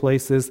high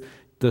places.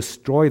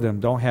 Destroy them.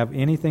 Don't have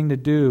anything to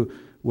do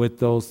with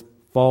those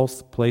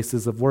false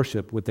places of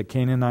worship, with the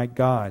Canaanite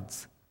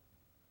gods.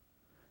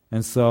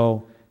 And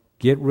so,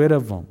 get rid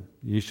of them.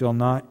 You shall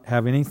not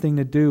have anything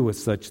to do with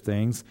such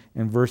things.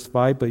 In verse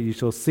 5, but you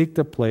shall seek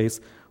the place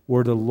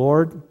where the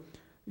Lord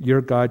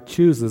your God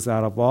chooses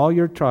out of all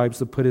your tribes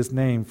to put his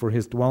name for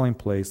his dwelling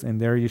place,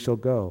 and there you shall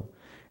go.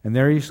 And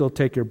there you shall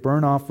take your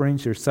burnt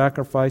offerings, your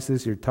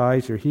sacrifices, your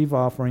tithes, your heave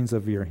offerings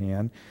of your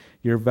hand,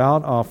 your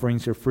vowed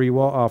offerings, your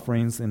freewill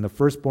offerings, and the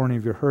firstborn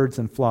of your herds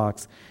and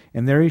flocks.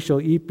 And there you shall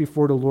eat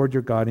before the Lord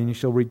your God, and you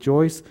shall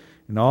rejoice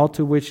in all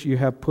to which you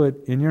have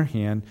put in your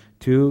hand,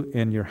 to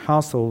and your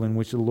household in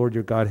which the Lord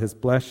your God has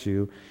blessed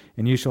you.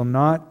 And you shall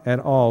not at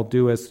all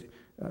do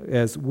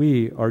as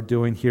we are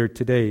doing here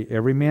today,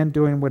 every man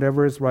doing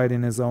whatever is right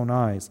in his own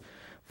eyes.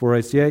 For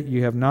as yet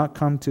you have not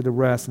come to the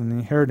rest and the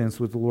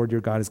inheritance which the Lord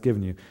your God has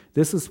given you.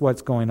 This is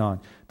what's going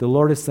on. The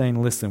Lord is saying,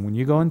 listen, when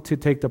you go in to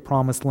take the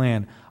promised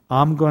land,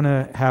 I'm going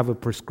to have a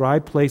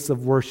prescribed place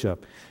of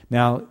worship.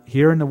 Now,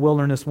 here in the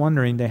wilderness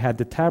wandering, they had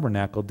the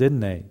tabernacle,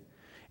 didn't they?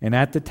 And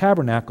at the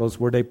tabernacles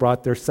where they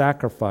brought their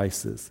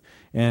sacrifices.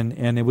 And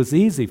it was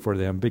easy for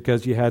them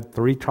because you had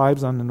 3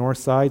 tribes on the north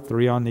side,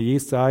 3 on the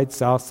east side,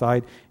 south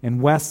side,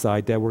 and west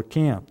side that were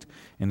camped.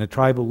 And the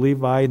tribe of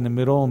Levi in the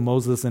middle, and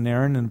Moses and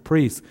Aaron and the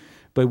priests.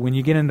 But when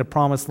you get into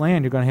promised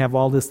land, you're going to have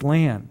all this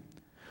land.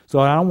 So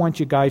I don't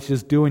want you guys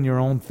just doing your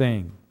own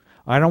thing.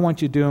 I don't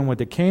want you doing what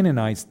the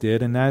Canaanites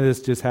did, and that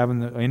is just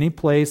having any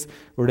place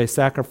where they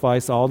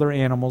sacrifice all their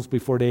animals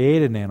before they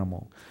ate an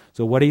animal.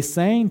 So what he's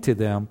saying to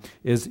them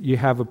is, you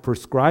have a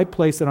prescribed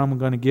place that I'm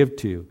going to give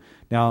to you.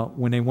 Now,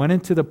 when they went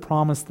into the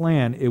promised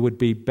land, it would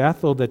be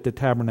Bethel that the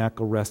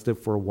tabernacle rested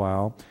for a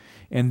while,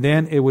 and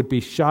then it would be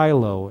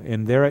Shiloh.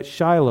 And there at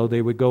Shiloh,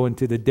 they would go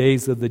into the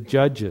days of the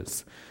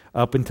judges,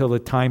 up until the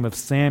time of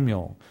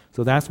Samuel.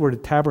 So that's where the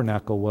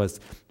tabernacle was.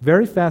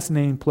 Very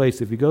fascinating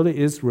place. If you go to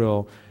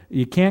Israel,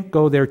 you can't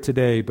go there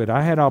today, but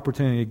I had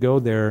opportunity to go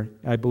there,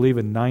 I believe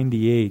in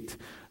 98,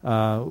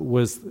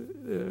 was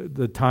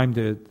the time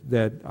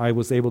that I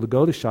was able to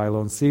go to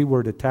Shiloh and see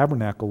where the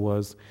tabernacle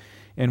was,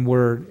 and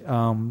where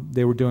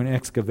they were doing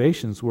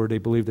excavations where they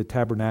believe the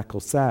tabernacle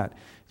sat.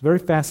 It's very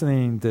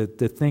fascinating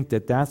to think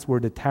that that's where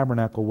the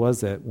tabernacle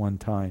was at one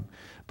time.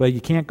 But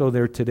you can't go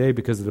there today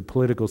because of the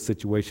political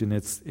situation.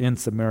 It's in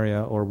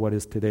Samaria, or what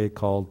is today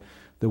called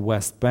the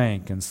West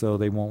Bank, and so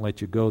they won't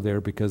let you go there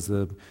because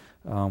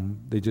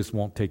they just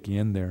won't take you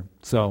in there.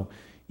 So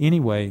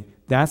anyway,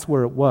 that's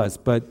where it was.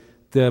 But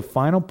the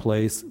final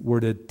place where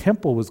the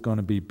temple was going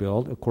to be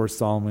built, of course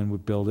Solomon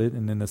would build it,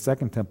 and then the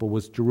second temple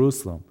was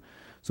Jerusalem.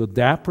 So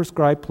that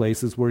prescribed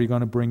place is where you're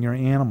going to bring your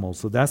animals.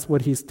 So that's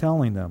what he's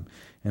telling them.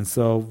 And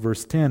so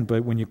verse 10,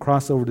 but when you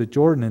cross over the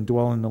Jordan and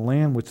dwell in the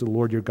land which the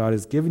Lord your God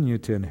has given you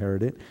to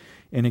inherit it,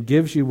 and it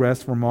gives you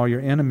rest from all your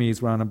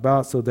enemies round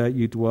about, so that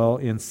you dwell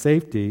in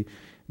safety,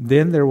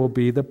 then there will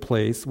be the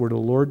place where the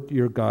Lord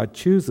your God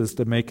chooses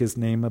to make his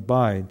name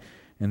abide.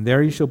 And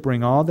there you shall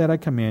bring all that I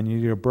command you,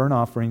 your burnt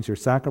offerings, your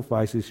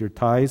sacrifices, your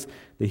tithes,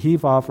 the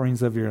heave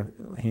offerings of your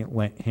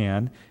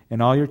hand,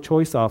 and all your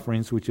choice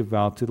offerings which you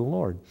vowed to the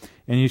Lord.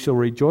 And you shall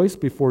rejoice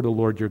before the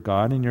Lord your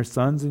God, and your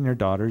sons and your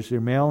daughters, your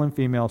male and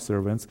female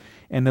servants,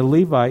 and the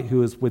Levite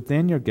who is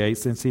within your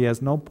gates, since he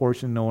has no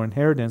portion nor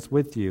inheritance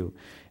with you.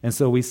 And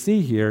so we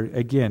see here,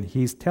 again,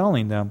 he's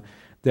telling them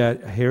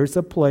that here's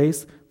a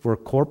place for a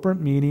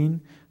corporate meeting,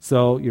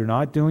 so you're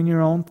not doing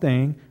your own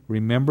thing.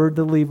 Remember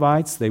the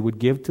Levites, they would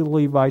give to the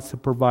Levites to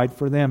provide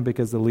for them,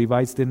 because the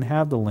Levites didn't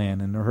have the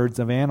land and the herds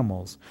of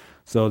animals.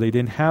 So they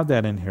didn't have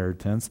that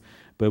inheritance.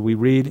 But we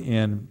read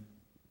in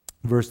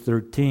Verse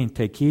 13,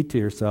 take heed to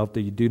yourself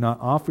that you do not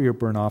offer your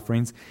burnt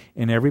offerings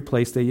in every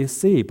place that you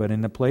see, but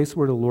in the place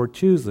where the Lord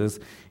chooses,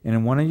 and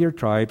in one of your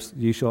tribes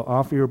you shall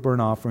offer your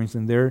burnt offerings,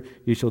 and there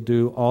you shall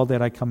do all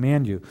that I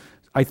command you.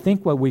 I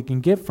think what we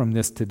can get from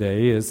this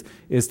today is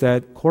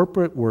that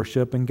corporate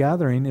worship and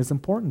gathering is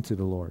important to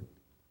the Lord.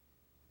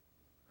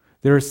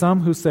 There are some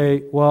who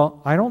say,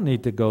 well, I don't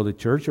need to go to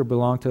church or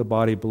belong to a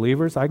body of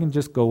believers. I can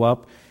just go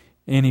up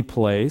any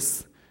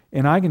place,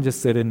 and I can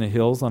just sit in the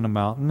hills on a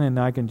mountain, and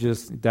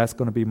that's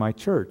going to be my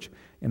church.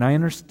 And I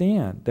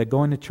understand that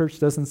going to church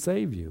doesn't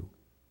save you.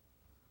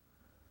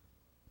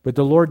 But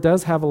the Lord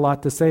does have a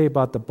lot to say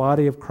about the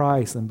body of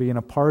Christ and being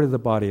a part of the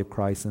body of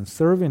Christ and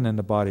serving in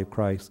the body of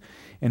Christ.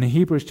 And in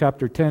Hebrews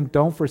chapter 10,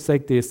 don't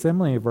forsake the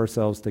assembling of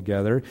ourselves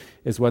together,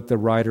 is what the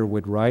writer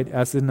would write,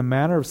 as in the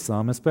manner of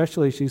some,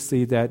 especially as you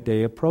see that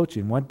day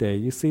approaching. One day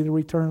you see the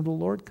return of the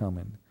Lord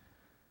coming.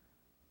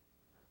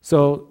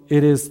 So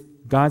it is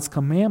God's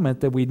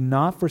commandment that we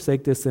not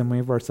forsake the assembly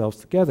of ourselves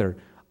together.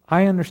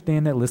 I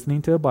understand that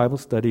listening to a Bible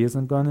study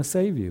isn't going to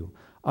save you.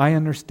 I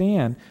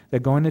understand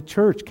that going to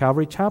church,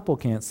 Calvary Chapel,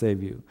 can't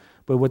save you.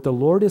 But what the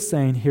Lord is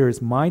saying here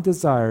is my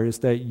desire is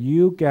that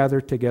you gather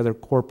together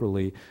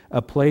corporately,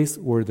 a place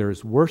where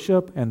there's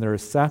worship and there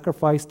is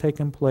sacrifice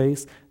taking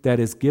place that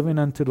is given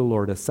unto the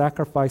Lord, a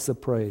sacrifice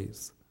of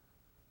praise,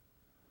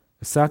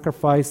 a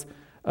sacrifice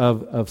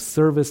of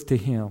service to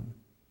Him.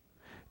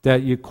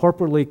 That you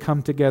corporately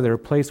come together, a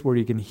place where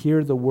you can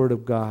hear the Word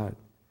of God.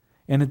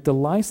 And it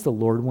delights the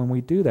Lord when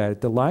we do that.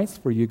 It delights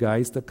for you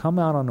guys to come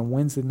out on a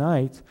Wednesday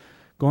night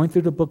going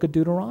through the book of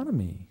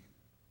Deuteronomy.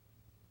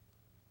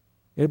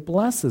 It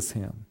blesses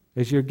Him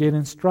as you get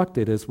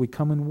instructed as we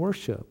come and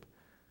worship.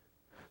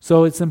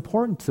 So it's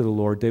important to the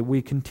Lord that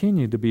we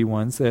continue to be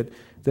ones that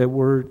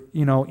we're,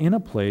 in a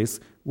place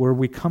where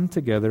we come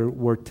together,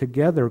 where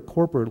together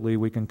corporately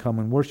we can come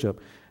and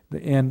worship.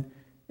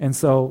 And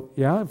so,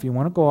 if you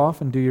want to go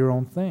off and do your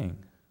own thing,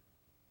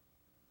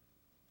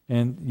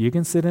 and you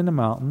can sit in the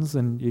mountains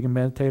and you can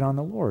meditate on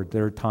the Lord.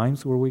 There are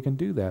times where we can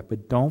do that,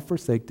 but don't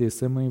forsake the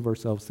assembling of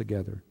ourselves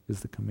together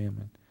is the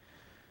commandment.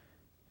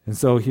 And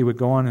so he would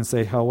go on and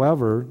say,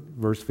 however,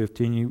 verse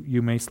 15,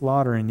 you may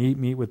slaughter and eat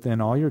meat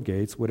within all your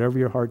gates, whatever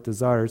your heart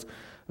desires,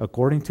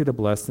 according to the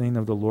blessing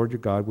of the Lord your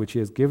God, which He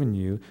has given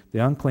you. The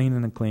unclean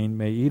and the clean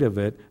may eat of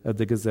it, of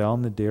the gazelle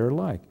and the deer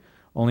alike.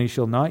 Only you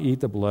shall not eat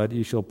the blood,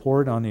 you shall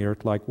pour it on the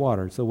earth like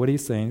water. So what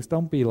he's saying is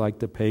don't be like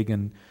the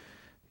pagan,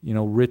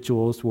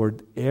 rituals where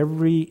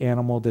every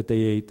animal that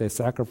they ate, they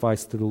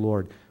sacrificed to the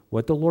Lord.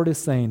 What the Lord is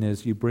saying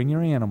is you bring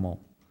your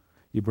animal,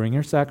 you bring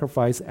your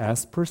sacrifice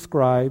as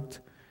prescribed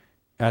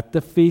at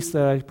the feast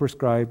that I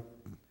prescribe,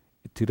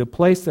 to the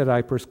place that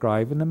I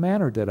prescribe, in the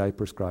manner that I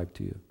prescribe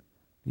to you.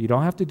 You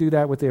don't have to do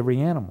that with every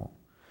animal.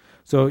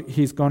 So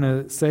he's going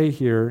to say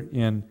here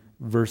in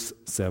verse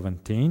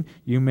 17,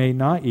 you may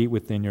not eat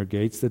within your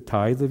gates the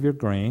tithe of your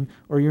grain,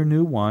 or your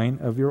new wine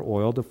of your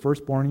oil, the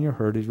firstborn in your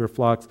herd of your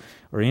flocks,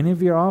 or any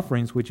of your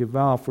offerings which you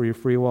vow for your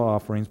freewill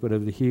offerings, but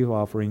of the heave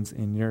offerings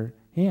in your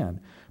hand.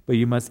 But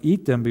you must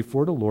eat them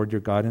before the Lord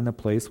your God in the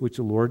place which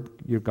the Lord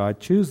your God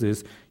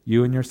chooses,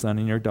 you and your son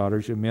and your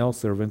daughters, your male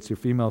servants, your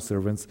female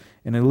servants,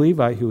 and a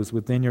Levite who is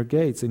within your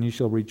gates, and you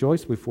shall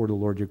rejoice before the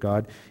Lord your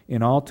God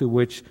in all to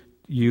which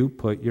you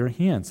put your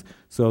hands.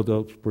 So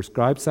those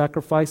prescribed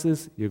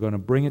sacrifices, you're going to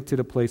bring it to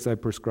the place I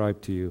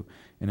prescribe to you.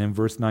 And in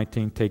verse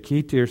 19, take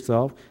heed to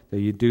yourself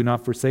that you do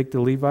not forsake the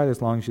Levite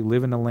as long as you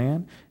live in the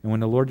land. And when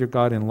the Lord your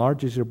God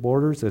enlarges your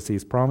borders as He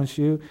has promised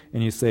you,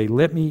 and you say,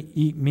 let me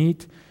eat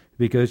meat,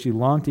 because you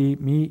long to eat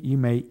meat, you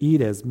may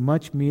eat as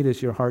much meat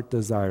as your heart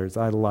desires.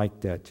 I like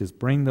that. Just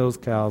bring those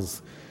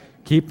cows.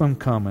 Keep them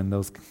coming.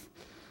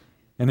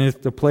 And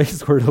if the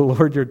place where the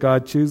Lord your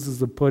God chooses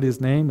to put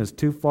His name is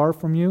too far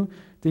from you,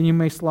 then you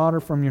may slaughter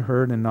from your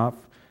herd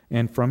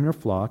and from your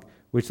flock,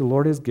 which the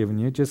Lord has given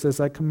you, just as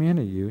I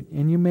commanded you,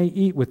 and you may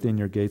eat within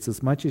your gates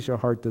as much as your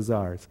heart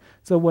desires.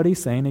 So what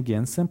he's saying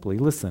again, simply,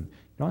 listen,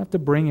 you don't have to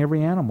bring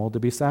every animal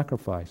to be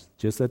sacrificed,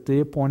 just at the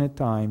appointed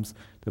times,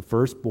 the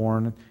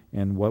firstborn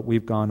and what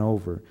we've gone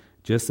over.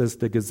 Just as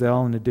the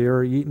gazelle and the deer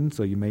are eaten,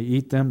 so you may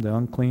eat them, the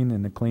unclean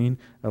and the clean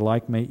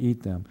alike may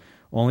eat them.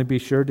 Only be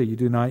sure that you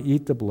do not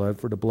eat the blood,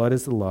 for the blood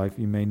is the life.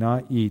 You may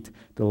not eat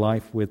the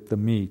life with the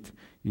meat.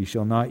 You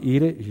shall not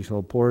eat it. You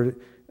shall pour it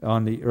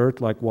on the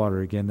earth like water.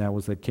 Again, that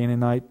was a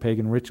Canaanite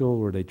pagan ritual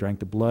where they drank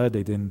the blood.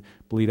 They didn't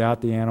bleed out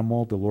the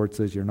animal. The Lord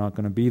says you're not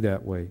going to be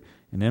that way.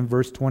 And then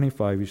verse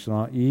 25, you shall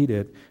not eat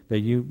it, that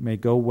you may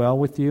go well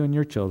with you and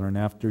your children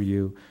after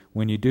you,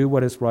 when you do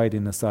what is right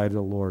in the sight of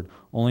the Lord.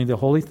 Only the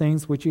holy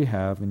things which you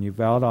have, and your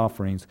vowed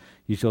offerings,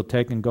 you shall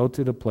take and go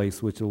to the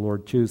place which the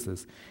Lord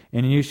chooses.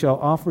 And you shall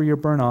offer your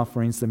burnt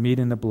offerings, the meat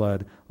and the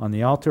blood, on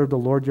the altar of the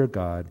Lord your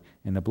God.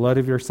 And the blood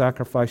of your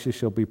sacrifices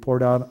shall be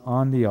poured out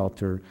on the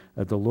altar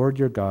of the Lord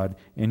your God,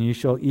 and you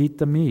shall eat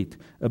the meat.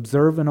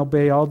 Observe and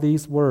obey all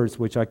these words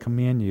which I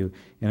command you,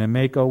 and it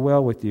may go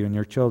well with you and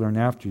your children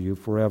after you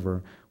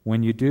forever,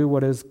 when you do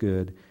what is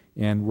good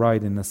and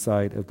right in the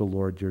sight of the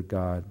Lord your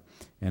God.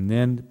 And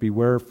then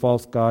beware of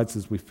false gods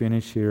as we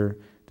finish here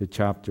the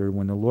chapter.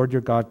 When the Lord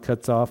your God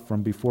cuts off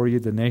from before you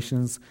the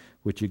nations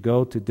which you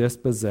go to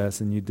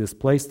dispossess, and you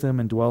displace them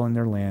and dwell in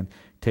their land,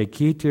 take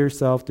heed to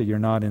yourself that you're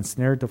not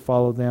ensnared to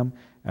follow them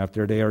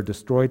after they are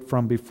destroyed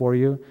from before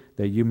you,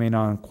 that you may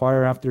not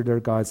inquire after their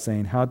gods,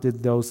 saying, how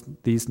did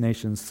these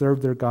nations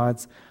serve their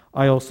gods?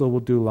 I also will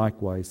do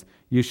likewise.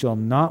 You shall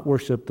not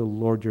worship the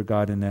Lord your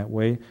God in that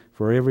way,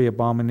 for every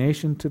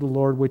abomination to the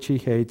Lord which he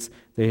hates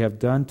they have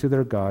done to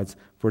their gods,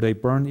 for they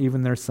burn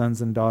even their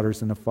sons and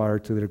daughters in the fire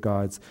to their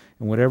gods.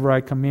 And whatever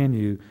I command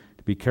you,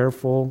 to be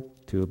careful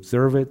to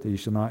observe it, that you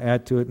shall not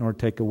add to it nor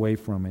take away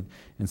from it.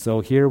 And so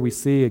here we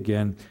see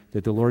again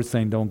that the Lord's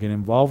saying, don't get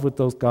involved with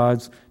those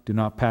gods. Do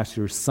not pass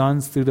your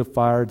sons through the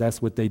fire.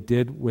 That's what they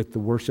did with the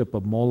worship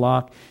of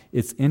Moloch.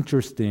 It's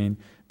interesting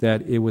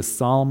that it was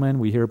Solomon.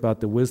 We hear about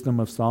the wisdom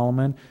of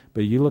Solomon,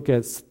 but you look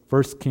at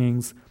 1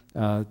 Kings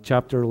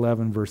chapter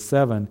 11, verse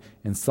 7,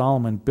 and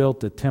Solomon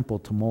built a temple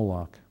to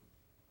Moloch.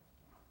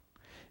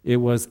 It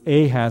was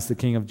Ahaz, the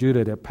king of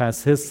Judah, that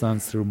passed his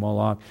sons through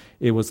Moloch.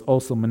 It was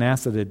also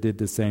Manasseh that did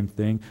the same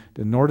thing.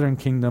 The northern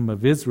kingdom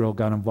of Israel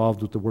got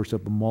involved with the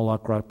worship of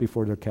Moloch right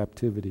before their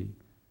captivity.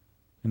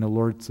 And the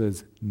Lord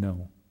says,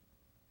 no.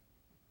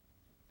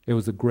 It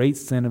was a great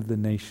sin of the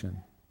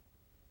nation.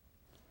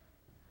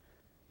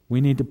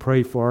 We need to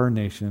pray for our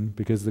nation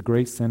because the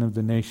great sin of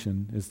the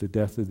nation is the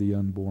death of the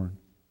unborn.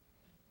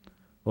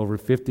 Over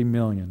 50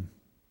 million.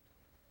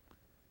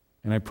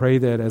 And I pray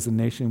that as a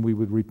nation we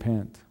would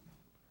repent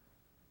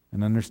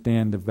and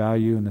understand the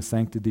value and the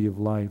sanctity of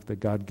life that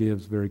God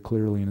gives very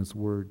clearly in His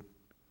Word.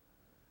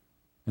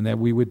 And that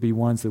we would be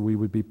ones that we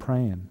would be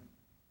praying.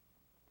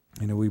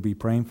 And that we'd be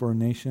praying for our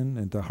nation,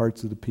 and the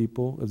hearts of the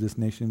people of this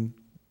nation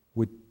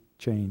would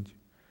change.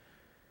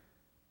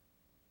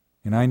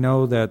 And I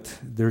know that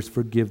there's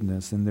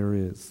forgiveness, and there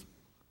is.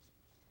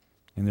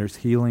 And there's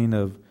healing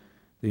of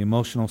the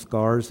emotional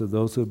scars of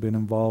those who have been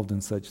involved in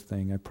such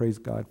thing. I praise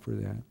God for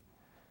that.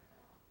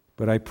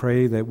 But I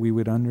pray that we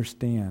would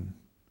understand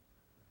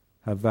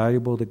how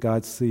valuable that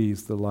God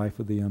sees the life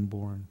of the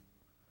unborn.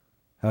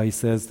 How He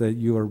says that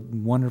you are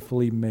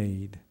wonderfully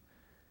made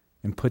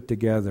and put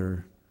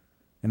together.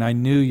 And I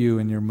knew you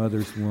in your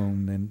mother's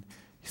womb. And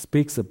He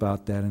speaks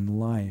about that in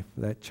life,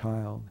 that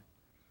child.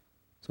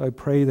 So I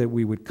pray that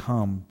we would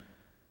come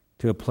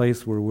to a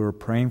place where we're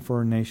praying for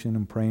our nation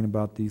and praying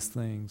about these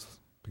things,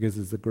 because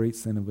it's a great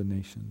sin of a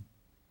nation.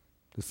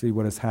 To see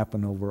what has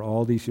happened over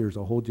all these years,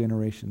 a whole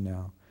generation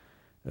now,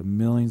 of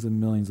millions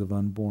and millions of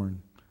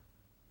unborn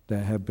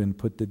that have been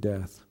put to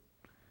death.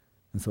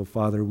 And so,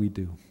 Father, we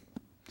do.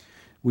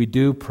 We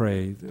do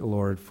pray,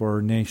 Lord, for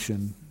our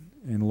nation.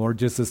 And Lord,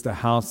 just as the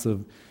house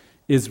of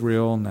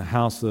Israel and the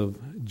house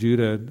of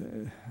Judah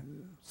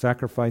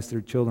sacrificed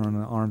their children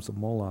in the arms of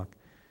Moloch,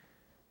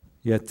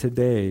 yet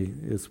today,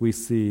 as we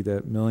see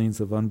that millions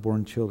of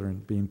unborn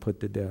children being put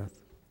to death,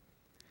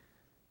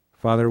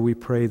 Father, we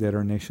pray that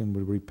our nation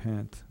would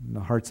repent and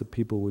the hearts of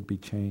people would be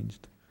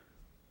changed.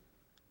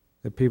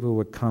 That people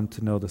would come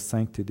to know the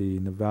sanctity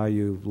and the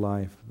value of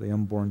life, the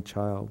unborn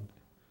child.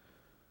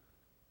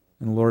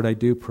 And Lord, I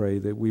do pray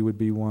that we would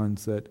be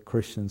ones, that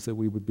Christians, that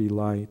we would be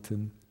light.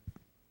 And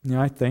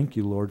I thank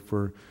you, Lord,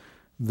 for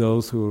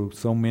those who,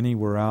 so many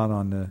were out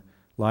on the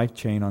life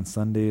chain on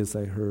Sunday, as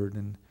I heard,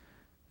 and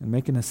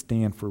making a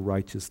stand for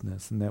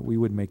righteousness, and that we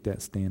would make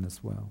that stand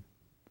as well.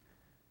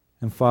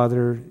 And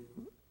Father,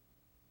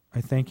 I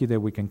thank you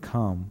that we can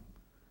come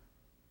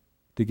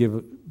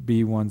to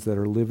be ones that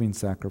are living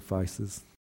sacrifices,